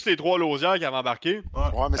avait juste les trois lausières qui avaient embarqué.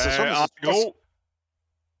 Ouais, mais c'est ça. Mais en gros...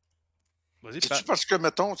 Vas-y, c'est-tu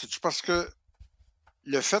parce que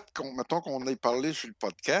le fait qu'on ait parlé sur le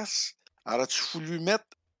podcast, aurais-tu voulu mettre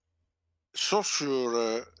ça sur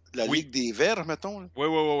la Ligue des Verts, mettons? Là?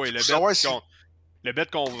 Oui. Le bet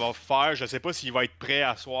qu'on va faire, je sais pas s'il va être prêt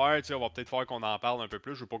à soir. On va peut-être faire qu'on en parle un peu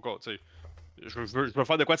plus. Je veux pas je veux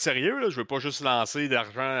faire de quoi de sérieux. Là. Je veux pas juste lancer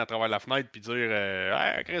d'argent à travers la fenêtre puis dire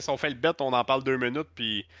hey, Chris, on fait le bet, on en parle 2 minutes.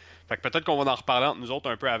 Puis... Fait que peut-être qu'on va en reparler entre nous autres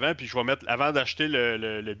un peu avant. Puis je vais mettre, avant d'acheter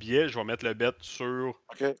le billet, je vais mettre le bet sur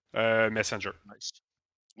Messenger. Nice.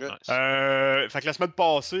 Fait que la semaine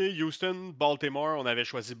passée, Houston, Baltimore, on avait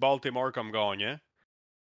choisi Baltimore comme gagnant.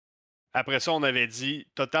 Après ça, on avait dit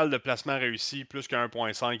total de placement réussi, plus que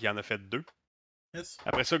 1.5, il en a fait 2. Yes.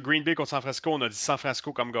 Après ça, Green Bay contre San Francisco, on a dit San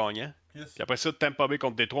Francisco comme gagnant. Yes. Puis après ça, Tampa Bay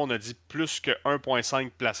contre Détroit, on a dit plus que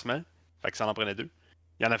 1.5 placements. Fait que ça en prenait 2.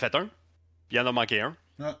 Il en a fait 1, puis il en a manqué 1.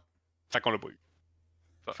 Ouais. Fait qu'on l'a pas eu.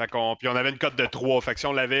 Puis on avait une cote de 3. Fait que si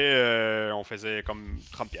on l'avait, on faisait comme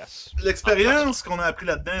 30$. L'expérience qu'on a appris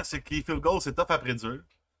là-dedans, c'est que les field goals, c'est tough après dur.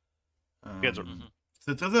 Très dur.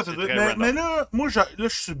 C'est très dur. Mais là, moi, je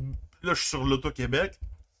suis sur l'Auto-Québec.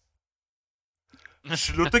 Je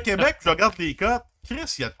suis l'Auto-Québec, je regarde les cotes.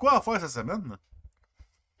 Chris, il y a de quoi à faire cette semaine.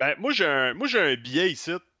 Ben, moi, j'ai un billet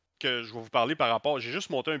ici que je vais vous parler par rapport. J'ai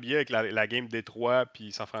juste monté un billet avec la game Détroit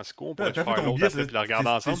puis San Francisco. On pourrait faire l'autre après puis le regarder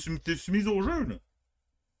ensemble. T'es soumis au jeu, là?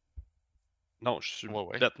 Non, je suis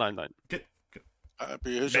Bet99. OK.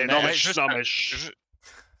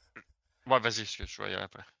 Ouais, vas-y, je vais y aller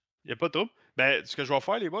après. Il n'y a pas de trouble. Ben, ce que je vais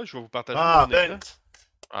faire, les boys, je vais vous partager mon écran.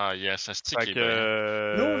 Ah, yes, Asti qui est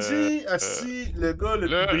bien. L'Audi, Asti, le gars le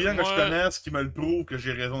plus brillant que je connaisse qui me le prouve que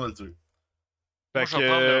j'ai raison de le dire. Moi, je vais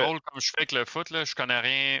prendre le rôle comme je fais avec le foot. Là. Je connais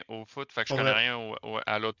rien au foot, fait que je connais rien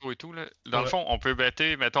à l'auto et tout. Là. Dans le fond, on peut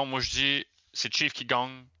bêter. Mettons, moi, je dis c'est Chief qui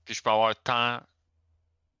gagne, puis je peux avoir tant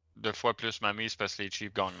de fois plus ma mise parce que les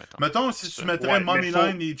Chiefs gagnent, mettons. Mettons, si tu mettrais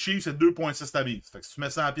Moneyline, les Chiefs, c'est 2.6 ta mise. Fait que si tu mets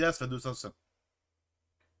 100$, ça fait 260.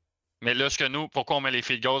 Mais là, ce que nous, pourquoi on met les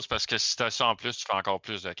field goals? Parce que si tu as ça en plus, tu fais encore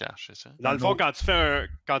plus de cash, c'est ça? Dans le fond, quand tu fais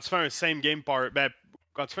un same game parlay,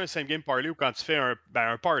 quand tu fais un same game parlay ou quand tu fais un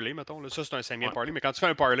parlay, mettons, là, ça c'est un same game parlay, mais quand tu fais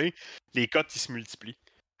un parlay, les cotes ils se multiplient.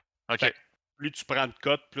 OK. Plus tu prends de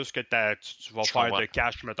cotes, plus que tu vas faire de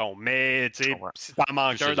cash, mettons. Mais tu sais, si t'en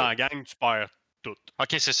manques un dans la gang, tu perds tout.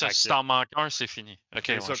 OK, c'est ça. Si t'en manques un, c'est fini. OK,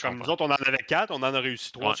 c'est ça. Comme nous autres, on en avait 4, on en a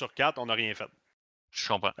réussi 3 sur 4, on n'a rien fait. Je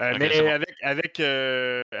comprends. Mais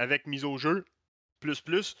avec mise au jeu, tu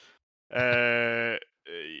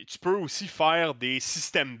peux aussi faire des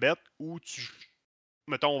systèmes bets où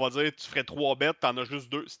mettons, on va dire, tu ferais 3 bets, t'en as juste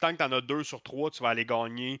 2. Tant que t'en as 2 sur 3, tu vas aller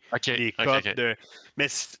gagner des cotes de. Mais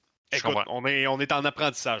écoute, on est en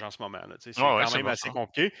apprentissage en ce moment. Là, c'est quand même assez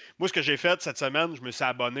compliqué. Moi, ce que j'ai fait cette semaine, je me suis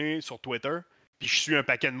abonné sur Twitter, puis je suis un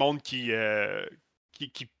paquet de monde qui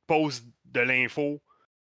pose de l'info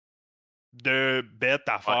de bêtes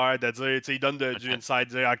à faire, de dire, tu sais, ils donnent du insight,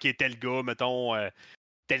 de dire, OK, tel gars, mettons,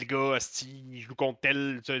 tel gars, il joue contre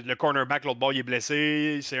tel, le cornerback, l'autre bord, il est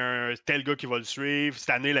blessé, c'est un tel gars qui va le suivre.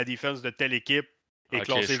 Cette année, la défense de telle équipe est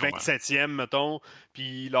classée 27e, mettons,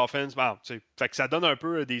 puis l'offense, fait que ça donne un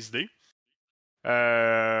peu des idées. Il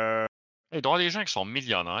doit y avoir des gens qui sont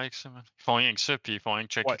millionnaires avec ça, man. Ils font rien que ça, puis ils font rien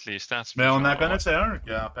que checker les stats. Mais on en connaissait un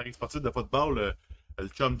qui en Paris sportif de football, le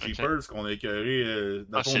chum Jeepers, qu'on a écœuré.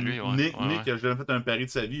 Dans le fond, lui, Nick a jamais fait un pari de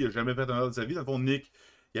sa vie, il a jamais fait un autre de sa vie. Dans le fond, Nick,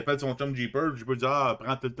 il appelle son chum Jeepers dit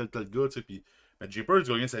prends tel gars, tu sais. Puis Jeepers, il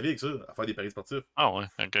gagne sa vie avec ça, à faire des paris sportifs. Ah ouais,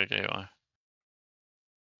 ok, ouais.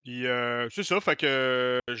 Puis c'est ça, fait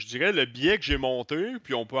que je dirais le billet que j'ai monté,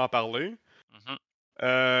 puis on peut en parler.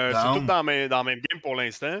 C'est tout dans le même game pour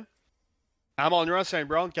l'instant. Amon-Ra St.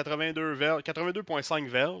 Brown, 82,5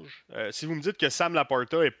 verges. Si vous me dites que Sam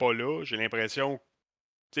Laporta est pas là, j'ai l'impression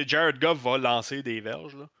que Jared Goff va lancer des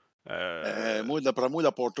verges. Là. Moi, d'après moi,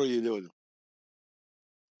 Laporta il est là.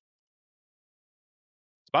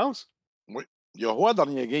 Tu penses? Oui. Il a roi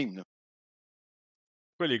dernier game. Là.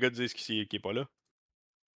 Pourquoi les gars disent qu'il est pas là?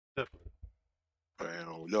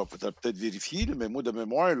 Là, peut-être vérifier, là, mais moi, de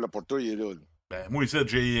mémoire, Laporta il est là. Ben, moi, ici,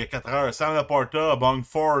 j'ai 4 heures. Sam Laporta, among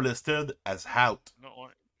 4 listed as out. Non,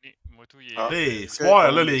 ouais. Moi, tout, soir,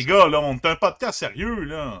 là, les gars, là, on est un podcast sérieux,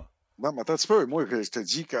 là. Non, mais attends un petit peu. Moi, je te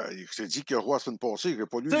dis que Roy, la semaine passée, j'ai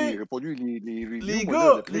pas lu les reviews. Les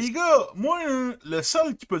gars, moi, hein, le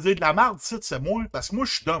seul qui peut dire de la merde ici, c'est moi. Parce que moi,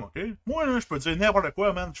 je suis dumb, OK? Moi, hein, je peux dire n'importe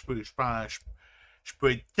quoi, man. Je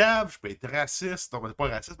peux être cave, je peux être raciste. Non, pas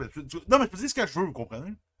raciste, mais non, mais je peux dire ce que je veux, vous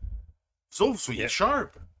comprenez? Sauf, soyez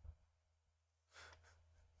sharp.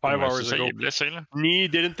 5 Ouais, hours c'est ça, ago. il est blessé, là. Ni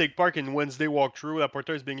didn't take part in Wednesday walkthrough.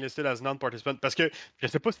 Laporta is being listed as non-participant. Parce que je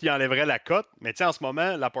sais pas s'il enlèverait la cote, mais tu sais, en ce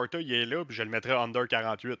moment, Laporta, il est là, puis je le mettrais under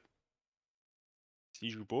 48. S'il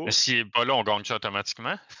joue pas. Mais s'il est pas là, on gagne ça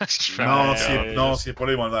automatiquement. Parce qu'il fait Non, mal. s'il est pas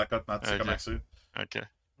là, ils vont enlever la cote, man. C'est Ok. comment c'est. Ok.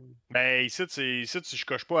 Ben, ici, si je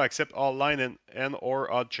coche pas accept all line and or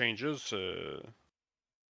odd changes, je sais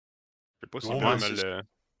pas si Oh, peut ouais, me le.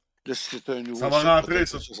 Là, si c'est un nouveau Ça va site, rentrer, peut-être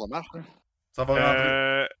ça. que ça marche. Hein? Ça va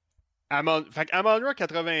rentrer. Fait Amon-Ra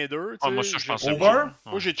 82, Ah, moi, ça, je pense que c'est Over?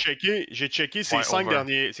 bon. moi j'ai checké ses Ouais, 5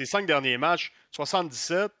 over. derniers matchs,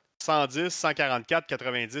 77, 110, 144,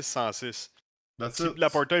 90, 106. That's Si it.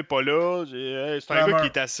 Laporta est pas là, c'est un gars qui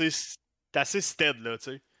est assez stead, là,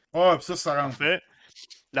 tu sais. Ouais, pis ça rentre. Parfait.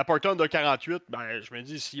 Laporta under 48, ben, je me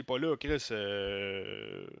dis, s'il est pas là, Chris,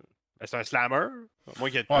 ben, c'est un slammer. Moi,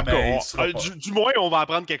 en tout cas, du moins, on va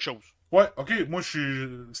apprendre quelque chose. Ouais, ok, moi, je suis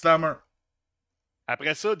slammer.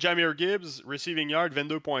 Après ça, Jahmyr Gibbs, receiving yard,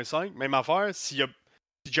 22.5. Même affaire. Si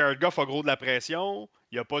Jared Goff a gros de la pression,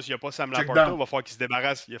 il n'y a pas Sam Laporta, il va falloir qu'il se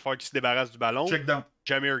débarrasse du ballon. Check down.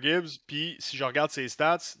 Jahmyr Gibbs, puis si je regarde ses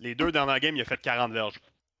stats, les deux dernières games, il a fait 40 verges.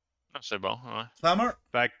 Ah, c'est bon, ouais. Slammer.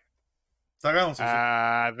 Fait que, ça rentre, c'est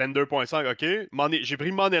ça. à 22.5, ok. J'ai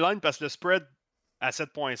pris Moneyline parce que le spread à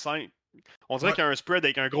 7.5. On dirait qu'il y a un spread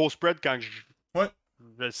avec un gros spread quand je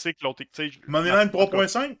sais que l'autre. Moneyline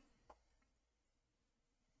 3.5.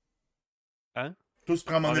 Hein? Toi, tu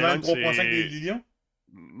prends Moneyline 3.5 des Lions?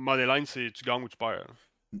 Moneyline, c'est tu gagnes ou tu perds.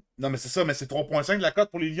 Non, mais c'est ça, mais c'est 3.5 la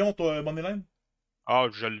cote pour les Lions, toi, Moneyline? Ah,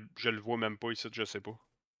 je le vois même pas ici, je sais pas.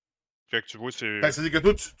 Fait que tu vois, c'est. Ben, c'est-à-dire que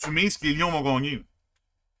toi, tu mises que les Lions vont gagner.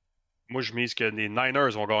 Moi, je mise que les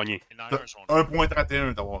Niners vont gagner. Les Niners vont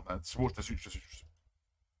 1.31 d'avoir. Tu vois, je te suis.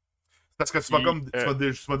 Parce que tu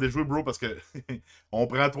vas déjouer, bro, parce que on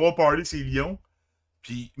prend 3 parties, c'est Lions.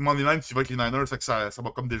 Puis Moneyline, tu vas avec les Niners, fait que ça va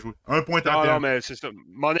comme déjouer. 1.31. Non, mais c'est ça.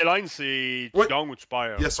 Moneyline, c'est tu gagnes ou tu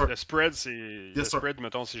perds. Yes, sir. Le spread,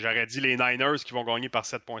 mettons, j'aurais dit les Niners qui vont gagner par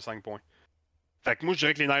 7.5 points. Fait que moi, je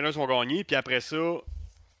dirais que les Niners vont gagner, puis après ça,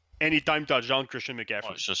 anytime touchdown, Christian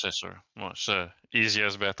McCaffrey. Ouais, ça, c'est sûr. Ouais, c'est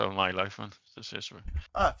easiest bet of my life, man. Ça, c'est sûr.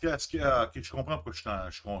 Ah, ok, je comprends pourquoi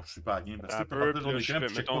je suis pas à game. Parce que tu partages ton écran, puis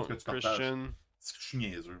je sais pas ce que tu partages. C'est que je suis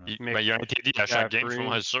niaiseux, man. Il y a un TD à chaque game,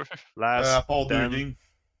 je suis sûr. À part 2 games.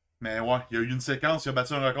 Mais ouais, il y a eu une séquence, il a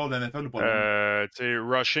battu un record de la NFL ou pas? Tu sais,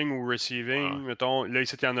 rushing ou receiving, mettons. Là,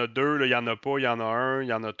 ici, il y en a 2, là, il y en a pas, il y en a 1, il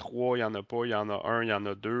y en a 3, il y en a pas, il y en a 1, il y en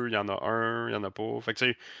a 2, il y en a 1, il y en a pas. Fait que,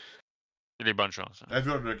 tu sais. C'est des bonnes chances. Hein.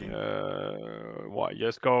 Ouais, il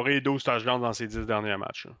a scoré 12 touchdowns dans ses 10 derniers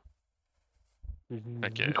matchs.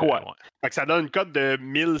 Quoi? Fait que ça donne une cote de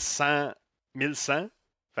 1100.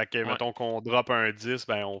 Fait que, mettons qu'on drop un 10,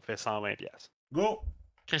 ben, on fait 120$. Go!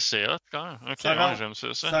 Qu'est-ce que c'est hot, quand même? Ok, ça j'aime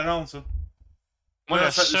ça. Ça rentre, ça. Moi,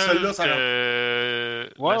 la seule là, ça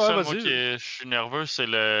moi qui je suis nerveux, c'est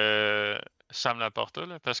le Sam Laporta,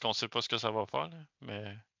 là, parce qu'on sait pas ce que ça va faire. Là,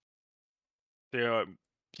 mais.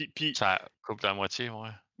 Ça coupe la moitié,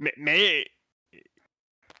 ouais. Mais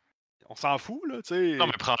on s'en fout, là, tu sais. Non,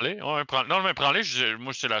 mais prends-les. Ouais, non, mais prends-les.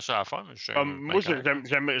 Moi, c'est la seule affaire. Mais moi,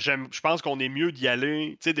 je pense qu'on est mieux d'y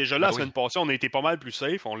aller. Tu sais, déjà là, la semaine passée, on a été pas mal plus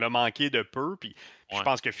safe. On l'a manqué de peu. Puis je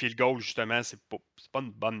pense que field goal, justement, c'est pas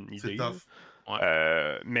une bonne idée. C'est tough.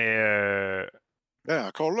 Mais. Ben,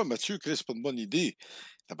 encore là, Mathieu, c'est pas une bonne idée.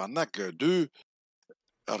 Tabarnak,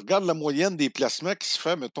 regarde la moyenne des placements qui se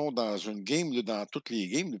fait, mettons, dans une game, là, dans toutes les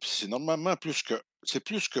games. Puis c'est normalement plus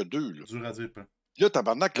que 2. Là. Dur à dire, pas. Là,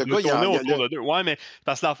 tabarnak, le gars, il y a autour de 2. Ouais, mais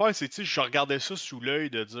parce que l'affaire, c'est que je regardais ça sous l'œil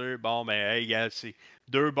de dire, bon, ben, hey, gars, c'est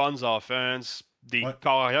 2 bonnes offenses, des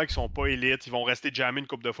carrières qui sont pas élites, ils vont rester jammés une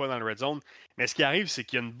couple de fois dans le red zone. Mais ce qui arrive, c'est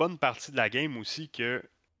qu'il y a une bonne partie de la game aussi que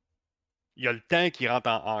il y a le temps qui rentre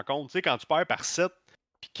en compte. Tu sais, quand tu perds par 7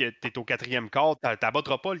 puis que tu es au 4e quart, tu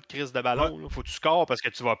n'abattras pas le crise de ballon. Il faut que tu scores parce que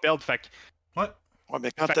tu vas perdre. Fait que, ouais,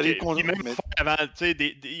 mais quand tu as les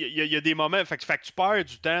il y a des moments. Fait que tu perds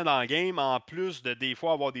du temps dans le game en plus de des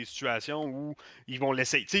fois avoir des situations où ils vont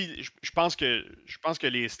l'essayer. Je pense que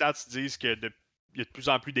les stats disent qu'il y a de plus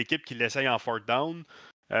en plus d'équipes qui l'essayent en fourth down.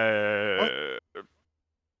 Mais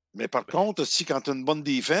par contre, si quand tu as une bonne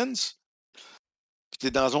défense, puis tu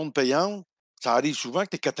es dans zone payante, ça arrive souvent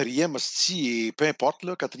que tu es 4e, et peu importe,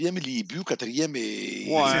 là, 4e et les buts, 4e et.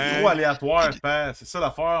 C'est trop aléatoire, père. C'est ça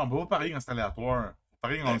l'affaire. On peut pas parler quand c'est aléatoire. T'as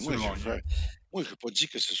rien rendu moi, sur le je gagner. Moi, je n'ai pas dit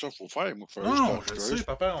que c'est ça qu'il faut faire. Moi, Non, je sais,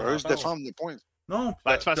 papa, je veux juste défendre les points. Non,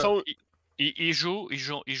 De toute façon, il joue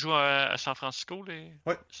à San Francisco,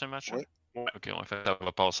 ce match-là? Ouais. Ok, en fait, ça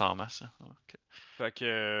va passer en masse. Hein. Okay. Fait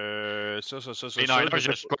que ça. Les Niners,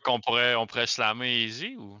 je sais pas qu'on pourrait slammer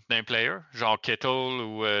easy ou d'un player? Genre Kittle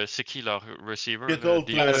ou c'est qui leur receiver? Kittle,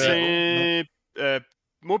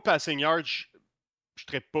 moi, passing yard, je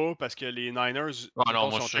ne pas parce que les Niners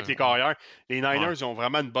sont avec les carrières. Les Niners, ils ont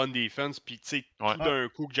vraiment une bonne défense. Puis, tu sais, tout d'un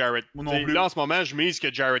coup, que Jared. Là, en ce moment, je mise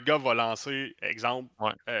que Jared Goff va lancer, exemple,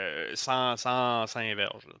 100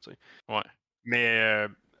 verges. Ouais. Mais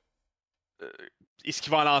est-ce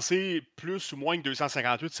qu'il va en lancer plus ou moins que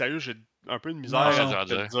 258? Sérieux, j'ai un peu de misère à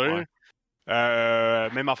te le dire. Ouais.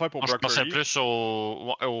 Même affaire pour Brock Purdy. Je pensais plus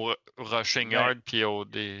au rushing yard puis au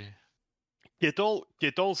des...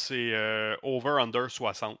 Kittle, c'est over-under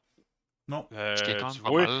 60. Non. Tu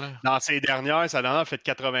vois, dans ses dernières, sa dernière a fait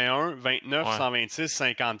 81, 29, 126,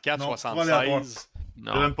 54, non, 76.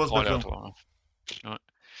 Non, je l'aime pas ce bête-là.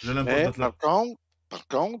 Je l'aime pas ce bête-là. Par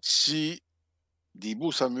contre, si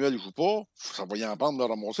Debo Samuel ne joue pas, ça va y en prendre de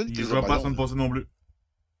ramasser. Il ne jouera pas la semaine passée non plus.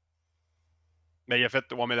 Mais il a fait.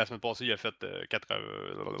 Ouais, mais la semaine passée, il a fait 4.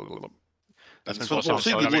 La semaine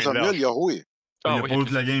passée, Debo Samuel, il a roué. Il n'a pas eu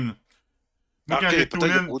de la game. Moi, quand il tune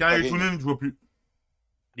in, je ne vois plus.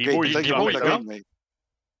 Debo, il est out.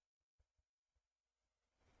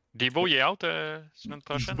 Debo, il est out semaine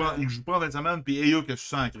prochaine? Il joue pas en fin de semaine, puis Ayo que je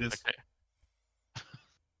sens en Chris.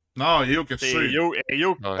 Non, Ayo que je sais.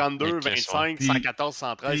 Ayo, 32, 25, 114,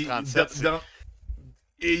 113, 37.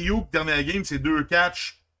 Ayo, dernière game, c'est 2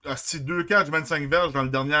 catchs. 25 verges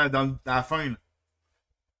dans à la fin.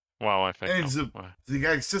 Ouais, fait invisible. C'est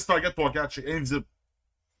avec 6 targets pour catch, c'est invisible.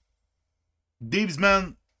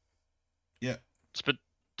 Dabesman. Yeah. Tu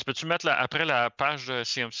peux-tu mettre après la page de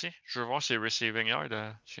CMC? Je veux voir ses receiving yards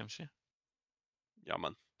de CMC. Yeah,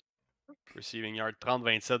 man. Receiving yard 30,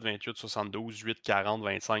 27, 28, 72, 8, 40,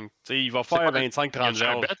 25. Tu sais, il va faire 25, 30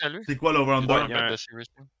 verges. C'est quoi l'over-under?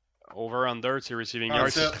 Over-under, c'est receiving yard,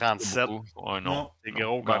 c'est 37. Ouais, non. C'est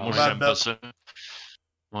gros quand même. Moi, j'aime pas ça.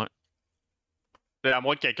 Ouais. À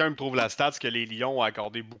moins que quelqu'un me trouve la stat que les Lions ont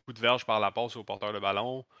accordé beaucoup de verges par la passe au porteur de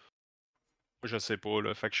ballon. Je sais pas,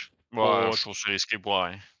 là. Fait que je trouve ça risqué,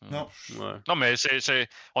 ouais. Non. Non, mais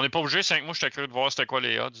on n'est pas obligé. 5 mois, j'étais curieux de voir c'était quoi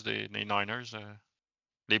les odds des Niners.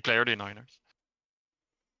 Les players des Niners.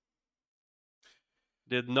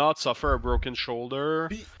 Did not suffer a broken shoulder.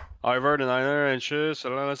 However, the 9 inches,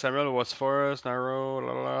 Samuel was forced, narrow,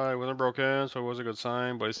 it wasn't broken, so it was a good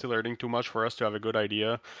sign, but it's still hurting too much for us to have a good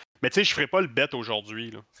idea. Mais tu sais, je ferai pas le bet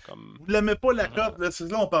aujourd'hui. Comme... Vous l'aimez pas la cote, là.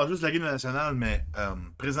 Là, on parle juste de la game nationale, mais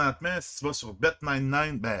présentement, si tu vas sur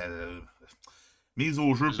Bet99, mise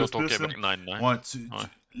au jeu plus. Québec 99. Ouais,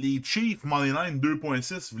 les Chiefs Money Line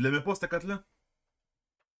 2.6, vous l'aimez pas cette cote-là?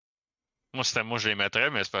 Moi, je les mettrais,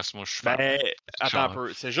 mais c'est parce que moi, je suis fan. Attends un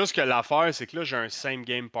peu. C'est juste que l'affaire, c'est que là, j'ai un same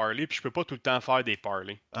game parlay, puis je peux pas tout le temps faire des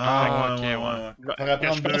parlays. Ah, ok, ouais.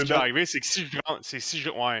 Je pense que ce qui va arriver, c'est que si je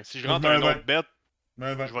rentre un autre bet, je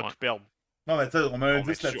vais tout perdre. Non, mais tu sais, on met un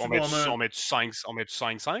 10 là-dessus. On met du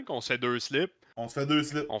 5-5, on se fait 2 slips. On se fait 2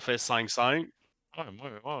 slips. On fait 5-5. Ouais.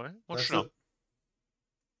 Moi, je suis là.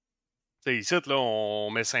 Tu sais, ici, là,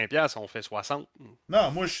 on met 5$, on fait 60.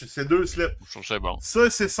 Non, moi, c'est 2 slips. Je trouve que c'est bon.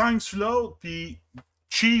 Ça, c'est 5 sur l'autre, puis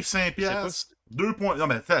Chief 5$. 2 points. Non,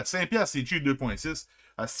 mais 5$, c'est Chief 2.6.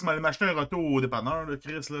 Si tu m'allais m'acheter un retour au dépanneur, là,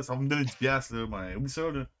 Chris, là, ça va me donner 10$. Là, ben, oublie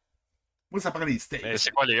ça. Là. Moi, ça prend les steaks. Mais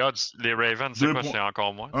c'est quoi les odds? Les Ravens, c'est quoi? C'est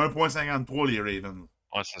encore moins? 1.53 les Ravens.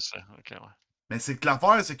 Ouais, c'est ça. Ok, ouais. Mais c'est que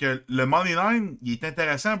l'affaire, c'est que le Money Line, il est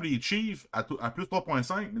intéressant pour les Chiefs à plus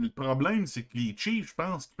 3.5. Mais le problème, c'est que les Chiefs, je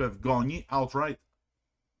pense qu'ils peuvent gagner outright.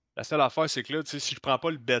 La seule affaire, c'est que là, tu sais, si je prends pas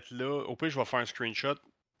le bet là, au pire, je vais faire un screenshot.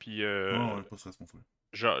 Puis. Non, pas stress, mon frère.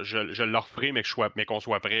 Je le referai, mais qu'on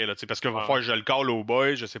soit prêt. Là, parce qu'il va falloir que je le call au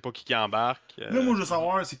boy, je sais pas qui embarque. Là, moi, je veux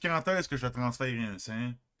savoir, c'est quand est-ce que je transfère un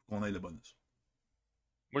 100 pour qu'on ait le bonus.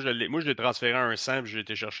 Moi, je l'ai transféré à un 100 puis j'ai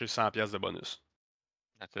été chercher 100$ de bonus.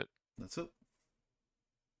 That's it.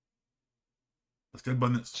 Parce que le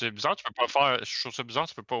bonus. C'est bizarre, tu peux pas faire. Je trouve ça bizarre,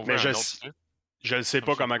 tu peux pas ouvrir un autre. Je ne sais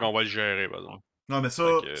pas comment on va le gérer, par exemple. Non, mais ça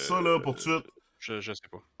là, pour tout de suite. Je sais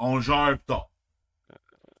pas. On le gère plus tard.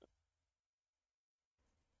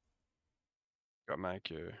 Comment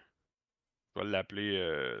que. Je vais l'appeler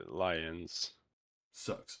Lions.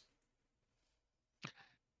 Sucks.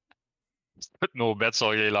 Toutes nos bêtes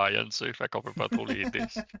sont les Lions, tu sais, fait qu'on peut pas trop les aider.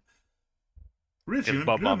 Rich, il est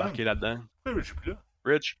pas embarqué là-dedans. Pourquoi Rich est plus là?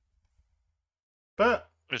 Rich? Pas.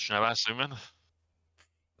 Rich, je n'avais assez, man.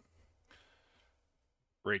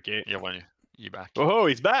 Break it. Yeah, ouais, il est back. Oh,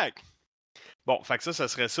 he's back! Bon, fait que ça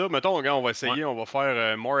serait ça. Mettons, regarde, on va essayer, on va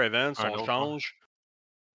faire more events, Un on autre, change.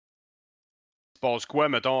 Il se passe quoi,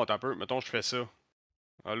 mettons, attends un peu, mettons, je fais ça.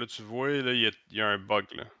 Ah, là, tu vois, là, il y a un bug,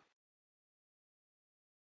 là.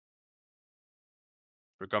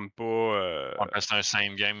 Je peux comme pas... Ouais, parce que c'est un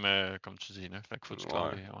same game, comme tu dis, là. Fait qu'il faut que tu Ouais.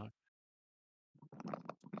 travailles, ouais.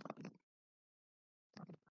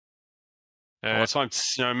 On va se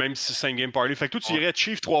faire même 5 game party. Fait que toi, tu irais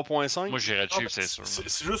Chief 3.5? Moi, j'irais Non, Chief, c'est sûr.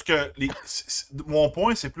 C'est juste que. Mon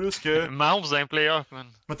point, c'est plus que. Mahomes dans un playoff, man.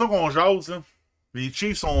 Mettons qu'on jase, là. Les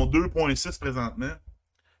Chiefs sont 2.6 présentement.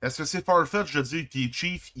 Est-ce que c'est farfetch de dire que les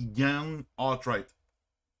Chiefs, ils gagnent outright?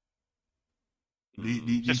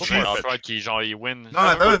 Les C'est Chiefs. sûr outright qui, genre, ils win.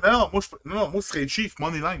 Non, moi, ce serait Chiefs,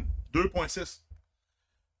 Moneyline. 2.6.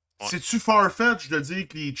 Ouais. C'est-tu farfetch de dire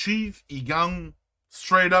que les Chiefs, ils gagnent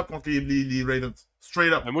straight up contre les Ravens?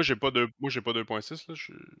 Straight up. Mais moi, j'ai pas 2.6, là.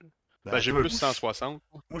 J'ai plus 160.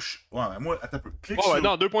 Moi, attends un peu.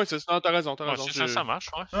 Non, 2.6. Non, t'as raison. Ça marche,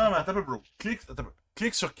 ouais. Non, mais attends un peu, bro.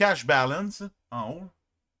 Clique sur Cash Balance, en haut.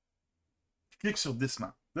 Clique sur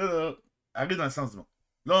Dismount. Là, arrive dans le sens du monde.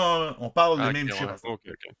 Là, on parle des mêmes chiffres. Ok.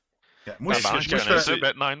 Moi, je connais ça,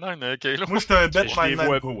 Bet99, ok, là. Moi, je suis un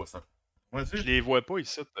Bet99 Pro, ça. Je les vois pas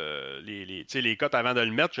ici, les cotes avant de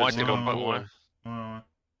le mettre. Je sais comme pas. Ouais. Moi,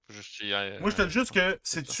 je te dis juste que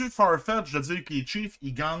c'est-tu farfetch de dire que les Chiefs,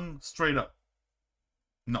 ils gagnent straight up?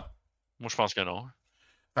 Non. Moi, je pense que non.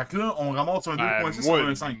 Fait que là, on ramasse un 2.6 sur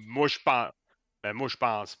un 5. Moi, je pense. Moi, je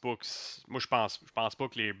pense pas que. Moi, je pense pas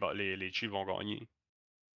que les Chiefs vont gagner.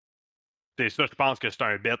 C'est ça, je pense que c'est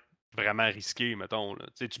un bet vraiment risqué, mettons. Là.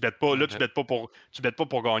 Tu bêtes pas, là, tu bêtes pas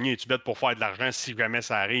pour gagner, tu bêtes pour faire de l'argent si jamais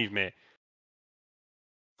ça arrive, mais.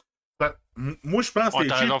 Moi, je pense que les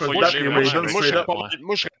Chiefs peuvent battre les Ravens.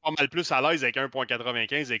 Moi, je serais pas mal plus à l'aise avec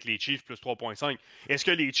 1.95 avec les Chiefs plus 3.5. Est-ce que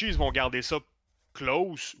les Chiefs vont garder ça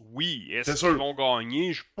close? Oui. Est-ce qu'ils vont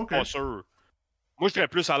gagner? Je suis pas sûr. Moi, je serais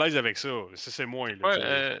plus à l'aise avec ça. C'est moi.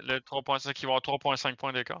 Là, le 3.5, il va avoir 3.5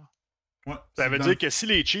 points d'écart. Ouais, ça veut dire que si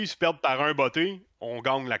les Chiefs perdent par un botté, on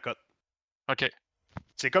gagne la cote. OK.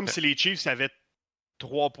 C'est comme si les Chiefs avaient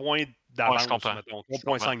 3 points d'avance, mettons.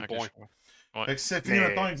 3.5 points. Ouais. Fait que si ça finit,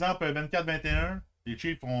 mettons, exemple, 24-21, les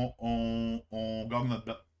Chiefs, on gagne notre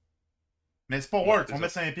bet. Mais c'est pas worth. On met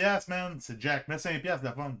 5$, man. C'est Jack. Mets 5$ de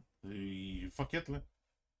la fun. Fuck it, là.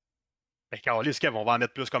 Ben, Carlis, Kev, on va en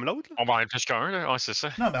mettre plus comme l'autre. On va en mettre plus qu'un, là. Ouais, c'est ça.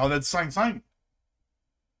 Non, mais on a dit 5-5.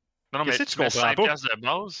 Non, mais tu mets 5$ de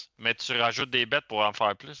base, mais tu rajoutes des bêtes pour en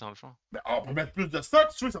faire plus, dans le fond. Ben, on peut mettre plus de stock,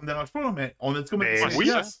 tu sais, ça me dérange pas, mais on a dit comme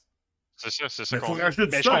 5$. C'est ça. Mais il faut rajouter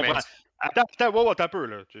du stock. Attends, un peu,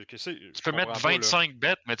 là. Tu peux mettre 25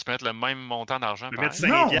 bêtes, mais tu peux mettre le même montant d'argent. Tu peux mettre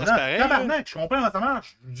 5$ pareil. Tabarnak, je comprends comment ça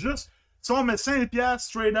marche. Juste, si on met 5$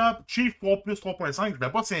 straight up, Chief 3 plus 3.5, je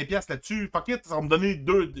mets pas de 5$ là-dessus. Fuck it, ça va me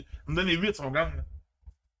donner 8 si on gagne.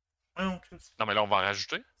 Non, mais là, on va en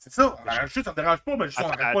rajouter. C'est ça, on va rajouter, ça me dérange pas, mais juste on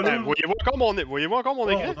n'arrête pas là. Voyez-vous encore mon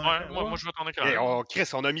écran? Moi, je vois ton écran. Chris,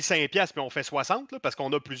 on a mis 5$ puis on fait 60, là, parce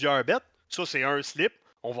qu'on a plusieurs bêtes. Ça, c'est un slip.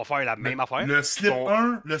 On va faire la même affaire. Le slip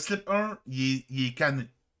 1, il est canné.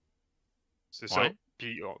 C'est ça.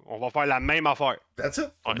 Puis on va faire la même affaire. That's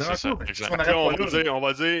it. C'est ça. On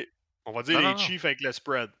va dire les Chiefs avec le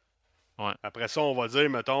spread. Ouais. Après ça, on va dire,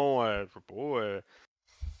 mettons, je sais pas,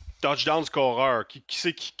 touchdown scorer. Qui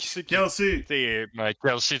c'est qui? Kelsey.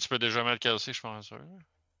 Kelsey, tu peux déjà mettre Kelsey, je pense.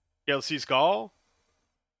 Kelsey score.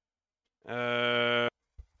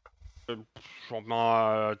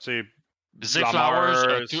 Zay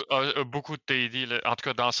Flowers a beaucoup de TD. Là. En tout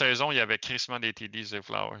cas, dans la saison, il y avait crissement des TD, Zay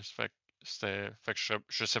Flowers. Fait que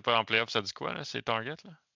je sais pas en playoff, ça dit quoi, là, ces targets,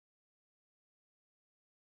 là?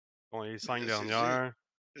 Bon, les 5 dernières.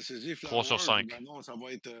 3 sur 5. Non, ça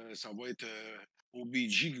va être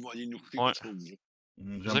OBG qui va aller nous couper quelque chose.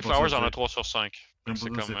 Zay Flowers en a 3 sur 5. C'est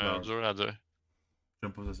comme dur à dire.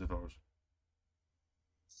 J'aime pas ça, Zay Flowers.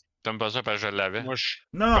 T'aimes pas ça parce que je l'avais? Moi, je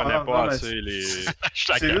connais pas assez les...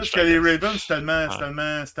 C'est juste que les Ravens,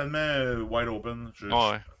 c'est tellement wide open.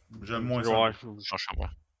 J'aime moins ça.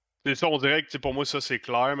 C'est ça, on dirait que pour moi, ça, c'est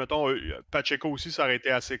clair. Mettons, Pacheco aussi, ça aurait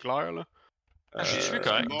été assez clair. Là. Je suis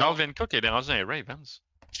correct. Dalvin Cook est rendu dans les Ravens.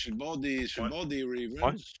 Je suis le bord des Ravens.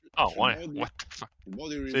 Ouais. Ah ouais. Je suis le bord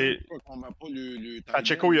des Ravens. On m'a pas le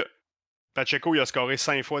Pacheco, il a scoré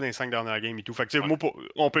 5 fois dans les 5 dernières games et tout. Fait que, moi,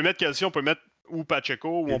 on peut mettre Kelsey, on peut mettre ou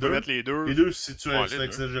Pacheco, ou on peut mettre les deux. Les deux, si tu as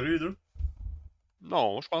exagéré, les deux?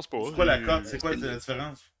 Non, je pense pas. C'est quoi la cote? C'est quoi la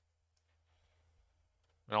différence?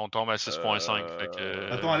 Là, on tombe à 6.5. Fait que...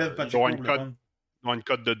 Attends, on enlève Pacheco. Il doit une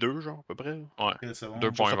cote de 2, genre, à peu près. Ouais.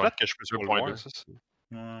 2.20. Peut-être que je peux pas le voir, ça.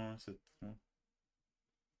 Ouais, c'est...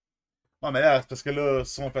 Non, mais là, c'est parce que là,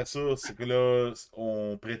 si on fait ça, c'est que là,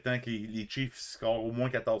 on prétend que les Chiefs scorent au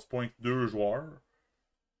moins 14 points que 2 joueurs.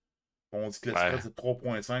 On dit que le spread, c'est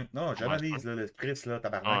 3.5. Non, j'analyse, là, le Chris, là,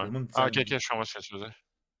 tabarnak. Ouais. Ah, ok, je comprends ce que tu veux dire.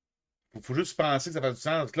 Faut juste penser que ça fait du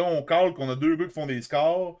sens. Là, on cale qu'on a 2 gars qui font des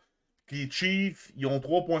scores. Puis les Chiefs, ils ont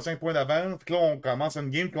 3.5 points d'avance. Puis là, on commence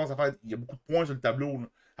une game qui commence à faire. Il y a beaucoup de points sur le tableau. Là.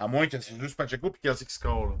 À moins que c'est juste Pacheco puis Kelsey qui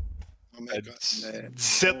score. Là. Non, mais,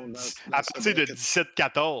 17, à partir de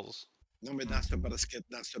 17-14. Non, mais dans ce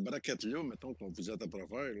bracket-là, mettons qu'on vous êtes à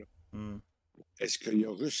préfère, là, est-ce qu'il y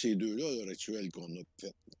a juste ces deux-là à l'heure actuelle qu'on a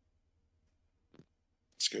fait?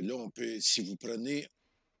 Parce que là, on peut, si vous prenez,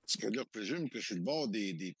 parce que là, je présume que sur le bord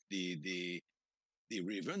des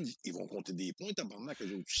Ravens, ils vont compter des points, tabarnak, eux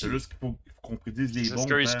autres aussi. C'est juste qu'il faut qu'on prédise les bons.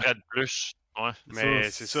 C'est qu'ils spreadent plus. Ouais.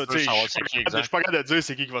 Mais c'est ça, tu sais, je suis pas capable de dire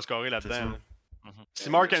c'est qui va scorer là-dedans. Là.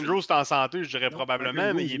 Si Mark Andrews est en santé, je dirais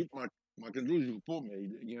probablement, mais il est... Mark Andrews ne joue pas, mais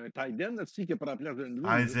il y a un tight end aussi qui a pas la place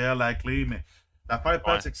d'Andrews. Isaiah likely, mais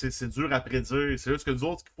l'affaire, c'est que c'est dur à prédire. C'est juste que nous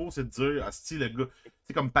autres, ce qu'il faut, c'est de dire, asti, le gars, tu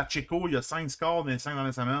sais, comme Pacheco, il y a 5 scores dans les 5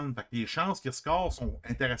 dernières semaines. Fait que les chances qu'il score sont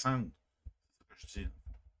intéressantes. C'est ce que je dis.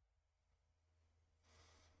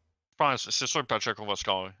 Je pense, c'est sûr que Pacheco va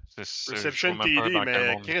scorer. Reception TD,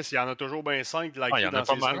 mais Chris, il y en a toujours bien 5 likely dans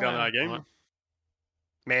ces 5 dernières games. Ouais.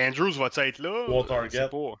 Mais Andrews va-tu être là? 3 targets.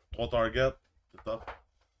 3 targets. C'est top.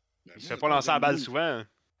 Il ne se fait pas lancer la balle souvent.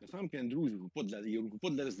 Il me semble qu'Andrews ne joue pas de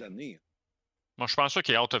la reste de l'année. Moi, je pense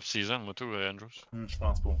qu'il est out of season, moi, tout, Andrews. Je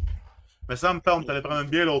pense pas. Mais ça me permet, t'allais prendre une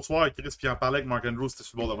bière l'autre soir et Chris, puis en parlait avec Mark Andrews, c'était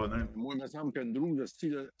sur le bord de revenir. Moi, il me semble qu'Andrews, ça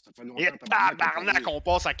fait longtemps. Et tabarnak, on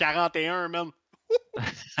passe à 41, man.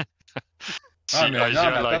 Ah, mais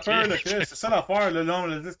t'as peur, là, Chris. C'est ça l'affaire, là.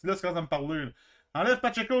 Là, c'est quand ça me parler. Là. Enlève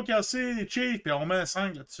Pacheco, Kelsey, les Chiefs, puis on met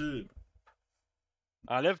 5 là-dessus.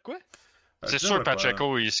 Enlève quoi? C'est sûr que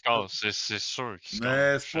Pacheco, il score. C'est sûr qu'il score.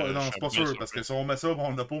 Mais c'est pas sûr, parce que si on met ça,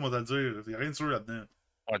 on n'a pas, on va te le dire. Il n'y a rien de sûr là-dedans.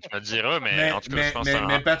 Ouais, tu me le diras, mais en tout cas, je pense que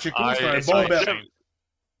mais Pacheco, c'est un bon bet.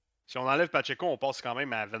 Si on enlève Pacheco, on passe quand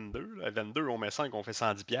même à 22. À 22, on met 5, on fait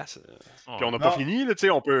 110$. Puis on n'a pas fini, là, tu sais,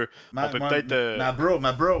 on peut peut-être...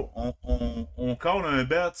 Ma bro, on colle un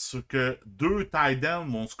bet sur que 2 tight ends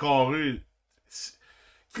vont scorer.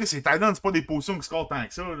 Chris, les tight ends, c'est pas des positions qui scorent tant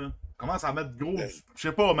que ça, là. Commence à mettre gros. Je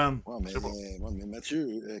sais pas, man. Ouais, mais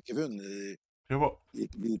Mathieu, Kevin, je sais pas. Les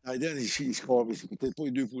tight ends ici, ils scorent. C'est peut-être pas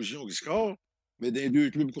les 2 positions qui scorent, mais dans les 2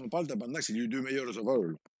 clubs qu'on parle, tabarnak, c'est les 2 meilleurs receveurs.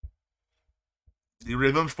 Là. Les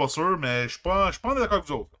Ravens, je suis pas sûr, mais je suis pas d'accord avec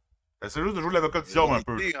vous autres. C'est juste de jouer l'avocat du diable un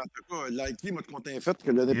peu. En tout cas, Likely m'a compté un fait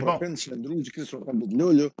que l'année prochaine, si Andrews écrit sur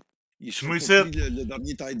le là, il sera le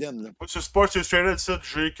dernier tight end. Là. Sur Sports Illustrated,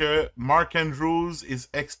 j'ai que Mark Andrews is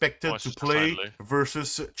expected to play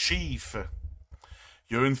versus Chief.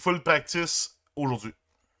 Il y a une full practice aujourd'hui.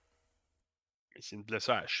 C'est une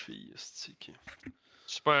blessure à la cheville.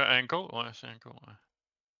 C'est pas un ankle? Ouais, c'est un ankle. Ouais.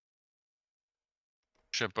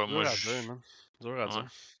 Je sais pas, moi. Dur à dire.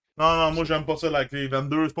 Non, moi j'aime pas ça, Likely.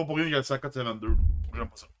 22, c'est pas pour rien qu'il y a sa cote, c'est 22. J'aime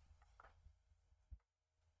pas ça.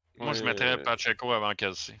 Moi, je mettrais Pacheco avant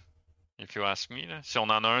Kelsey. If you ask me, là. Si on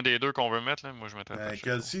en a un des deux qu'on veut mettre, là, moi je mettrais Pacheco.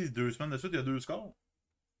 Kelsey, 2 semaines de suite, il y a 2 scores.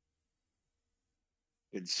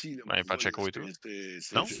 Kelsey, là. Pacheco et tout. Non,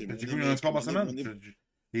 Pacheco, il y a un score par semaine.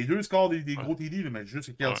 Les 2 scores des gros TD, mais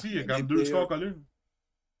juste Kelsey, il y a quand même 2 scores collés.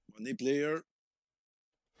 Money player.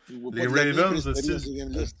 Les Ravens,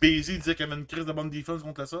 Beasley disait qu'il y avait une crise de bonne défense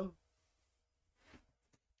contre la seule.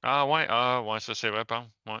 Ah ouais, ça c'est vrai, pardon.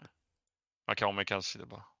 Ouais. Ok, on met Kelsey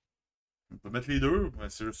d'abord. On peut mettre les deux, mais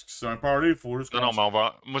c'est un parlay, il faut juste... Non, mais on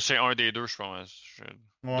va... Moi, c'est un des deux, je pense.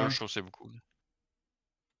 2 choses, c'est beaucoup.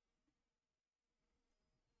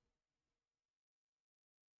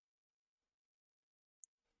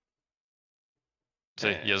 Tu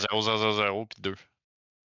sais, il y a 0-0-0 puis 2.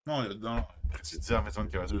 Non, c'est dit en fait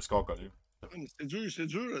qu'il y avait 2 scores collés. C'est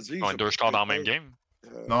dur à dire. Ouais, 2 scores dans le même game.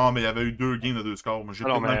 Non, mais il y avait eu 2 games de 2 scores. Moi, j'ai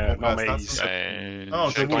pas le comprendre. Non,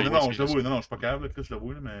 je suis pas capable, je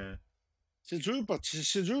l'avoue, mais... C'est dur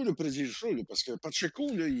de prédire ça, là, parce que Pacheco,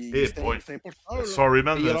 là, c'est un porteur. Sorry,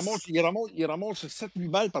 man. Il ramasse 7-8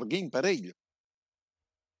 balles par game, pareil. Là.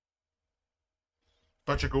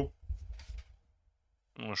 Pacheco.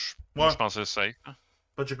 Moi, je pensais que c'est safe.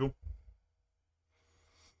 Pacheco.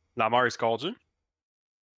 Lamar, il score du?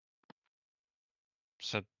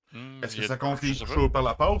 Est-ce que ça compte les touches par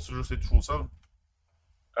la passe ou juste les touches au sol?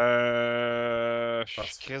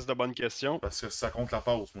 Je crée de bonnes questions. Parce que ça compte la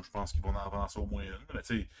passe, moi je pense qu'ils vont en avancer au moins une. Mais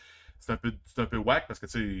tu sais, c'est un peu whack parce que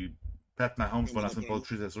tu sais, Pat Mahomes va lancer une passe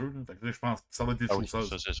touchée, c'est sûr. Fait que je pense que ça va être des touches au sol.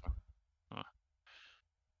 Ça, c'est ça. Ouais.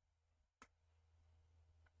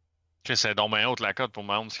 C'est donc bien haute la cote pour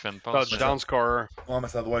Mahomes qui fait une passe. Touchdown scorer. Ouais, mais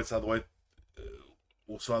ça doit être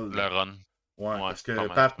au sol. Le run. Ouais, Ouais, parce que pas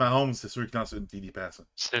mal. Pat Mahomes, c'est sûr qu'il lance une TD pass. Hein.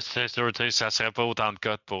 C'est sûr, tu sais, ça serait pas autant de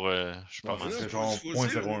cotes pour. Je pense. Ouais, c'est genre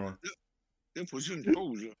 0.01. Il faut dire une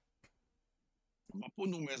chose. Là. On ne vend pas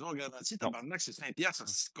nos maisons garanties. Tabarnak, c'est 5 piastres.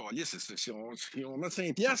 Si on met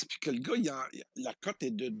 5 piastres puis que le gars, la cote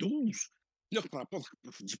est de 12, là, je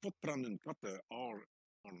ne dis pas de prendre une cote hors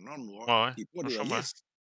norme ou qui n'est pas réaliste.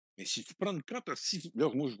 Mais si tu prends une cote, là,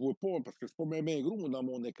 moi, je ne vois pas, parce que c'est pas bien gros moi, dans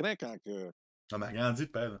mon écran quand que. Ça m'a grandi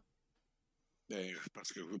de pelle. Ben,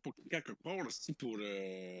 parce que je ne veux pas cliquer quelque part aussi pour.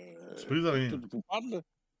 Tu peux rien. Tout vous parle.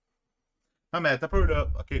 Ah, mais t'as peu là.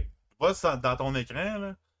 OK. Va dans ton écran,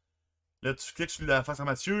 là. Là, tu cliques sur la face à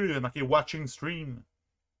Mathieu, il y a marqué Watching Stream.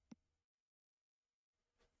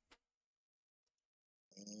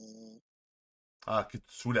 Ah, que tu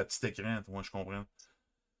sous la petite écran, moi, je comprends.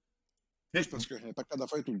 C'est parce que j'ai pas qu'à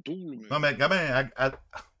d'affaires tout le tour. Mais... Non, mais gamin,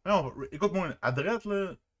 non, écoute-moi, à droite,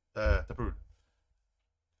 là, t'as peu.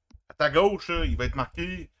 À ta gauche, là, il va être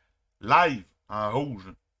marqué Live en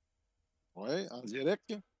rouge. Ouais, en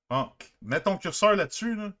direct. Bon, mets ton curseur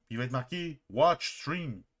là-dessus, là, puis il va être marqué Watch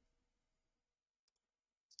Stream.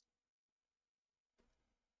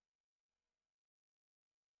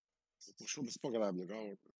 C'est pas chaud, mais c'est pas grave, le gars.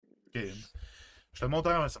 OK. Je te le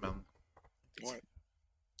montrerai en semaine. Ouais.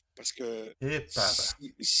 Parce que Et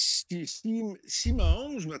si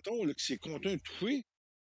Mahomes, mettons, là, que c'est contre un touché,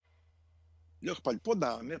 là, je parle pas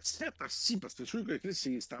d'en mettre 7 aussi, parce que c'est sûr que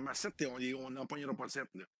c'est en 7 et on n'en pognera pas 7.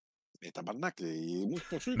 Là. Mais tabarnak, moi, je suis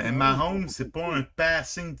pas sûr mais que Mahomes, c'est pas un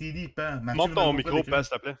passing TD, pas. Monte ton micro, s'il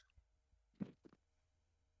te plaît.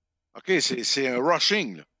 OK, c'est un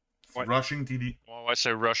rushing. Là. Ouais. Rushing TD. Ouais,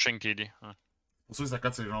 c'est rushing TD. Ouais. Pour ça, ça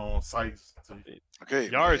cote, c'est genre 16. OK.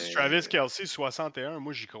 Yards, Travis Kelce, 61.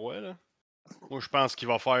 Moi, j'y crois, là. Moi, je pense qu'il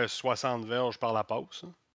va faire 60 verges par la passe.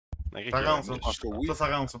 Hein. Ça rentre, ça. Je pense que oui.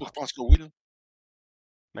 Ça rentre, ça. Moi, je pense que oui. Là.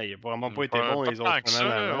 Mais il n'a vraiment pas été bon les autres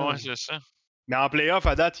semaines avant. Ouais, c'est ça. Mais en playoff,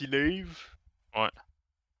 à date, il livre. Ouais.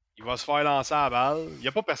 Il va se faire lancer à la balle. Il n'y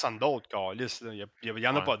a pas personne d'autre, Carlis. Il n'y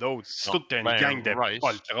en a pas d'autres. C'est toute une gang de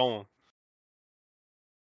poltrons.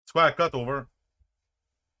 C'est quoi la cote over?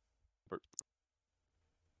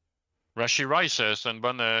 Rashi Rice, c'est une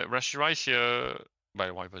bonne. Rashi Rice, il y a.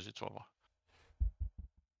 Ben ouais, vas-y, tu vas voir.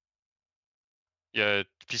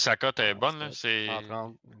 Puis sa cote est bonne, là.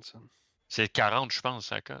 C'est 40, je pense,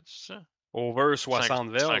 sa cote, c'est ça? Over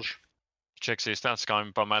 60 verges. Check ses stats, c'est quand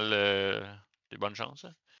même pas mal des bonnes chances.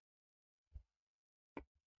 Hein?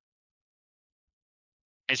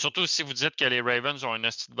 Et surtout, si vous dites que les Ravens ont une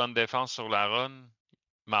petite bonne défense sur la run,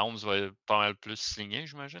 Mahomes va pas mal plus signer,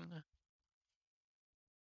 j'imagine.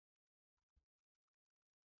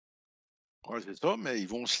 Oui, c'est ça, mais ils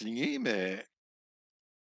vont se ligner, mais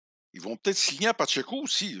ils vont peut-être signer à Pacheco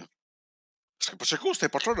aussi. Là. Parce que Pacheco, c'est un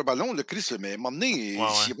porteur de ballon, le Chris, mais à un moment donné,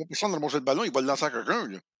 s'il n'y a pas personne de ramasser le ballon, il va le lancer à quelqu'un.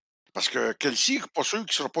 Là. Parce que Kelsey, pas sûr qu'il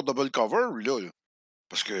ne sera pas double cover, lui, là.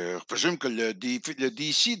 Parce que je présume que le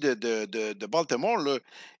DC de Baltimore, là,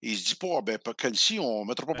 il se dit pas, ben, Kelsey, on ne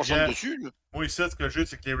mettra pas personne dessus. Là. Oui, ça, ce que j'ai,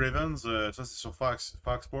 c'est que les Ravens, ça c'est sur Fox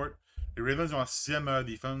Sport, les Ravens ils ont la 6e meilleure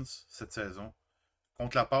défense cette saison.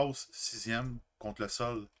 Contre la passe, 6e. Contre le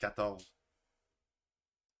sol, 14.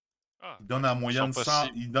 Ils donnent en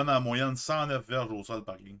moyenne 109 verges au sol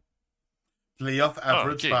par game. Playoff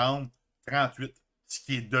average, par exemple, 38. Ce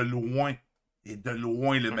qui est de loin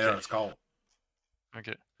le meilleur score.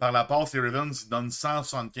 Okay. Par la passe, les Ravens ils donnent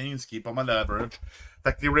 175, ce qui est pas mal de l'average.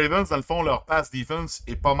 Fait que les Ravens, dans le fond, leur pass defense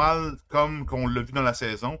est pas mal comme qu'on l'a vu dans la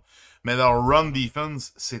saison. Mais leur run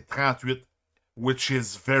defense, c'est 38. Which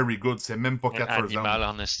is very good. C'est même pas 4 first down. Animal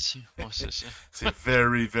en esti. Ouais, c'est ça. C'est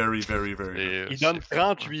very, very, very, very good. Il donne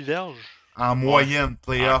 38 verges. En moyenne,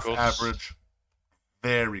 playoff average.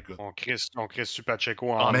 Very good. On crée sur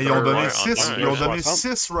Pacheco en mais ils ont donné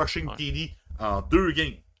 6 rushing TD en 2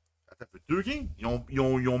 games. Attends, 2 games? Ils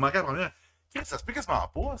ont manqué la première. Ça se peut quasiment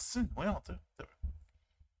pas, si. Voyons,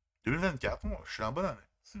 2024, moi, je suis en bonne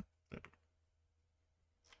année.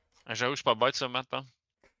 J'avoue, je suis pas bête, ça, maintenant.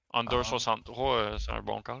 Under 63, c'est un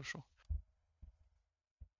bon call, je trouve.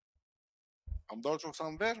 Under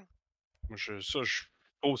 60 verges?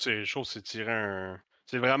 Je trouve c'est tirer un.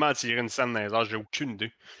 C'est vraiment tirer une scène dans les airs. J'ai aucune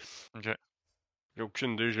idée. OK. J'ai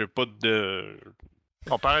aucune idée. J'ai pas de.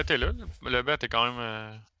 On peut arrêter là. Le bet est quand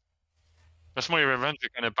même. Parce que moi, les Ravens, je les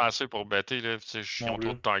connais pas assez pour better. Ils ont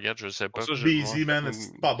trop de targets, je sais pas. Busy, man.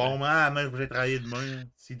 C'est pas bon, man. Même j'ai travaillé demain.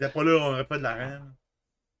 S'il était pas là, on aurait pas de la reine.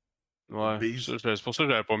 Ouais. C'est pour ça que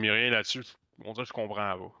j'avais pas mis rien là-dessus. Bon, ça, je comprends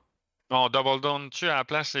pas. On double down-tu à la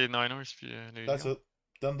place les Niners puis les That's it.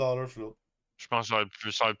 $10 flow. Je pense que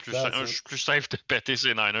je suis plus safe de péter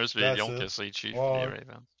ces Niners et les Lions que ces Chiefs et les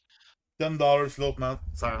Ravens. $10 float, man.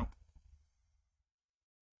 Ça rentre.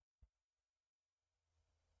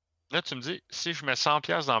 Là, tu me dis, si je mets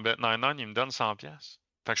 100$ dans Bet99, il me donne 100$.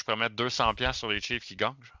 Fait que je pourrais mettre 200$ sur les Chiefs qui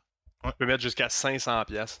gagnent. Tu peux mettre jusqu'à 500$,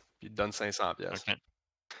 puis il te donne 500$. OK.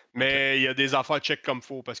 Mais il y a des affaires check comme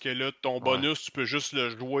faut, parce que là, ton bonus, tu peux juste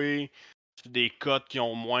le jouer sur des cotes qui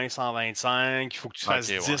ont moins 125. Il faut que tu fasses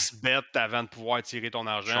 10 bets avant de pouvoir tirer ton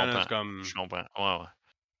argent. Je là, comprends. Je comprends. Ouais.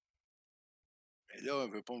 Mais là, on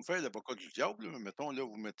ne veut pas me faire l'avocat du diable. Là. Mettons, là,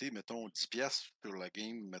 vous mettez, mettons, 10$ sur la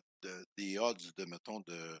game, des odds de, mettons,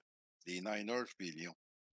 des Niners et les Lions.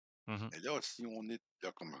 Mais là, si on est,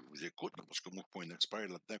 là, comme je vous écoute, là, parce que moi, je ne suis pas un expert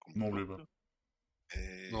là-dedans comme vous.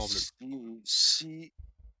 Si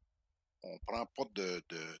on prend pas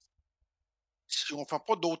si on fait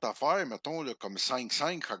pas d'autres affaires, mettons, là, comme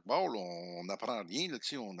 5-5, rockball, on n'apprend rien. Là,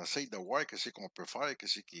 on essaye de voir qu'est-ce qu'on peut faire,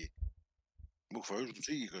 qu'est-ce qui est. Moi, je vous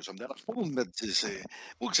dis que ça me dérange pas de mettre.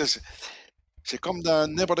 C'est comme dans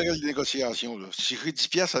n'importe quelle négociation. Là. Si j'ai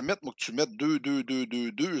 10$ à mettre, moi, que tu mettes 2,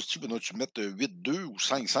 si tu mettes 8-2 ou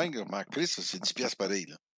 5-5, Chris, c'est 10$ pareil.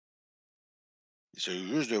 Là. C'est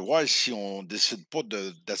juste de voir si on décide pas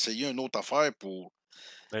d'essayer une autre affaire pour.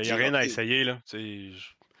 Il n'y a rien à essayer, là.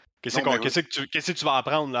 Qu'est-ce que tu vas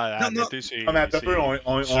apprendre là, à mettre sur une game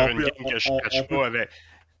que je ne cache pas avec.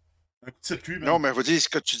 Un petit circuit, non, mais je veux dire, ce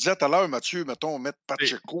que tu disais tout à l'heure, Mathieu, mettons, mettre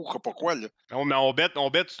Pacheco, je sais pas quoi, là. Non, mais on bête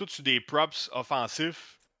tout sur des props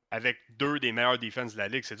offensifs avec 2 des meilleurs défenses de la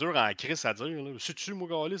ligue. C'est dur en crise à dire, là. C'est-tu, moi,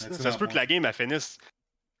 Galis? Ça se peut que la game, elle finisse.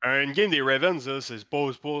 Une game des Ravens, là, c'est pas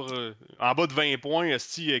en bas de 20 points,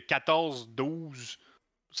 14-12.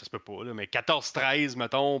 Ça se peut pas, là, mais 14-13,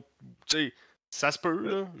 mettons. Tu sais, ça se peut,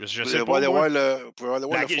 là. Je sais pas. Vous pouvez aller voir le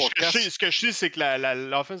forecast. Ce que je sais, c'est que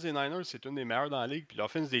l'offense des Niners, c'est une des meilleures dans la ligue, puis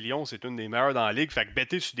l'offense des Lions, c'est une des meilleures dans la ligue. Fait que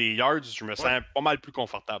better sur des yards, je me sens pas mal plus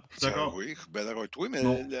confortable. D'accord. Oui, je suis bien d'accord avec toi, mais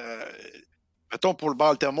mettons pour le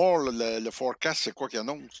Baltimore, le forecast, c'est quoi qu'il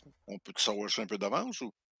annonce? On peut savoir ça un peu d'avance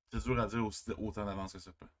ou? C'est dur à dire autant d'avance que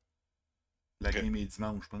ça peut. La game est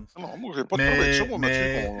dimanche, je pense. Non, moi, j'ai pas de problème avec ça, moi,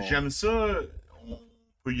 Mathieu. J'aime ça. On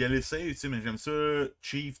peut y aller safe, tu sais, mais j'aime ça.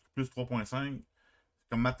 Chiefs plus 3.5.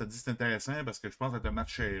 Comme Matt t'a dit, c'est intéressant parce que je pense que c'est un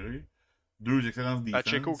match serré. 2 excellentes défenses.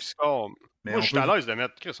 Pacheco qui score. Moi, je suis à l'aise de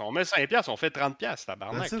mettre. Chris, on met 5$, on fait 30$,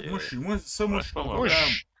 tabarnak. Moi, je suis confortable.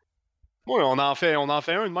 Moi, on en fait un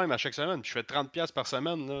de même à chaque semaine. Puis je fais 30$ par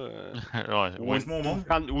semaine. Là. Ou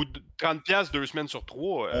 30$ 2 semaines sur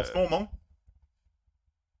 3. On se met au monde.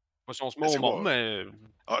 Pas si on se met au monde, mais.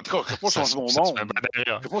 En tout cas, je ne sais pas si on se met au monde.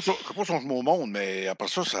 Je ne sais pas si on se met au monde, mais après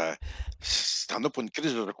ça, si t'en as pas une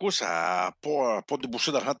crise de recours, ça n'a pas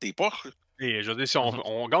débouché d'argent de tes poches. Et je veux dire, si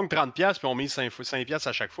on gagne 30$ puis on met 5$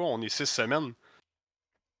 à chaque fois, on est 6 semaines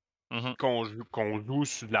qu'on joue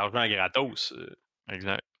sur de l'argent gratos.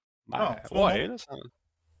 Exact. Ben, ouais, là, ça...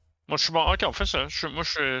 Moi, je suis bon. Ok, on fait ça. Moi,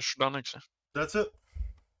 je suis dans avec ça. That's it.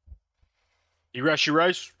 Irashi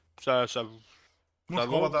Rice, ça moi,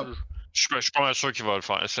 je suis pas mal sûr qu'il va le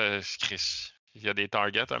faire. Chris, il y a des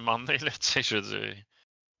targets à un moment donné, là, tu sais, je veux dire.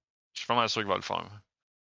 Je suis pas mal sûr qu'il va le faire.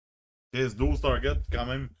 Chris, 12 targets, quand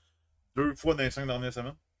même, 2 fois dans les 5 dernières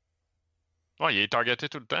semaines. Ouais, il est targeté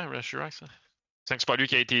tout le temps, Irashi Rice. C'est pas lui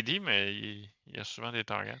qui a été dit, mais il y a souvent des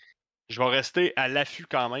targets. Je vais rester à l'affût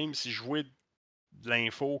quand même si je jouais de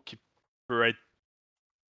l'info qui peut être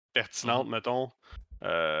pertinente, mettons.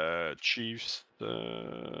 Chiefs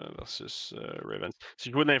versus Ravens. Si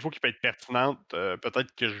je vois de l'info qui peut être pertinente,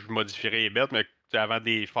 peut-être que je modifierai les bêtes, mais avant de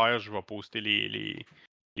les faire, je vais poster les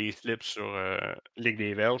slips sur Ligue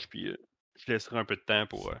des Verges, puis je laisserai un peu de temps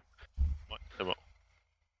pour, c'est bon.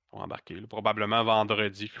 pour embarquer. Là. Probablement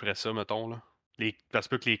vendredi, je ferai ça, mettons. Là. Ça se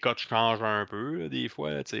peut que les cotes changent un peu, là, des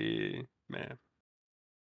fois, mais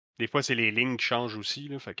des fois, c'est les lignes qui changent aussi,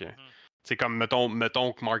 là, fait que... C'est comme,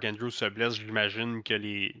 mettons que Mark Andrews se blesse, j'imagine que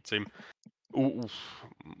les.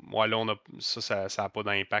 Ouais, là, ça n'a pas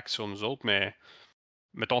d'impact sur nous autres, mais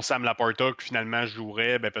mettons Sam Laporta qui finalement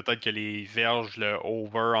jouerait, ben peut-être que les verges, le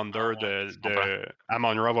over-under de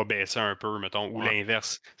Amon-Ra va baisser un peu, mettons, ou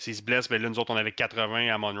l'inverse. S'il se blesse, ben là, nous autres, on avait 80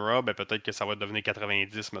 à Amon-Ra, ben peut-être que ça va devenir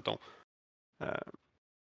 90, mettons.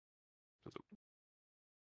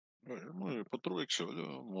 Moi, j'ai pas trop avec ça. Là.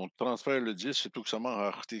 On transfère le 10, c'est tout que ça m'a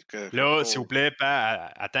arrêté. Là, s'il vous plaît,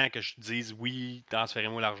 attends que je te dise oui,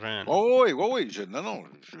 transférez-moi l'argent. Oui. Non,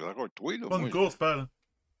 je suis d'accord avec toi. Là. Pas une course, pas.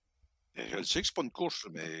 Je le sais que c'est pas une course,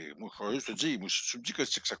 mais moi, je te dis, si tu me dis que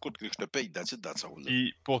ça coûte que je te paye dans ça.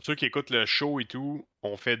 Puis, pour ceux qui écoutent le show et tout,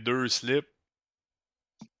 on fait 2 slips.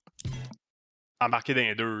 Embarqué dans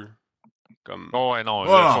les 2. Comme... Oh ouais, non.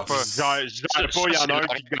 Je dirais pas, il y en a un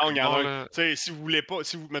qui gagne, il y en a un. Tu sais, si vous voulez pas,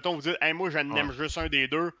 si vous, mettons, vous dites, hey, moi, j'en aime juste un des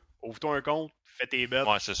deux, Ouvre-toi un compte, fais tes bêtes.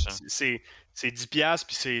 Ouais, c'est ça. C'est 10$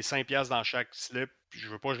 puis c'est 5$ dans chaque slip. Puis je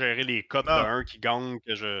veux pas gérer les cotes Non. d'un qui gagne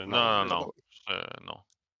que je. Non.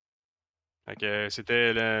 Fait que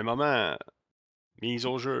c'était le moment mise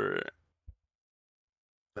au jeu.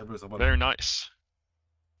 Ça va Very nice.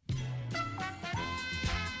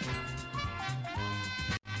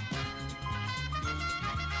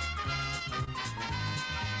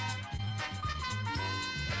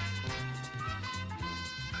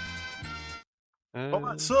 Pas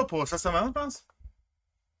mal ça pour cette semaine, je pense.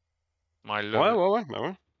 My love. Ouais, ben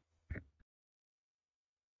ouais.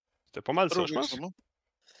 C'était pas mal ça, je pense.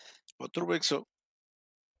 C'est pas trop avec ça.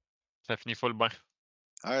 Ça finit full bien.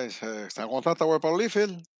 Ouais, c'est content de t'avoir parlé,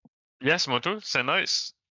 Phil. Yes, moi tout, c'est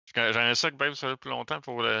nice. J'aimerais ça que Babe soit là plus longtemps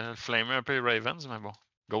pour le flamer un peu les Ravens, mais bon.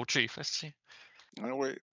 Go Chief, est-ce Ah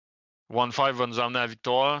oui. 1-5 va nous emmener à la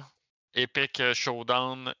victoire. Epic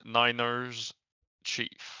Showdown, Niners,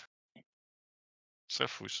 Chief. C'est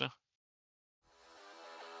fou, ça.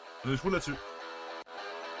 Je joue là-dessus.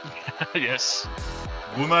 Yes.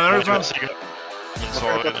 Good Niners, man. Bonne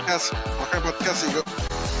soirée, On fait un podcast, les gars.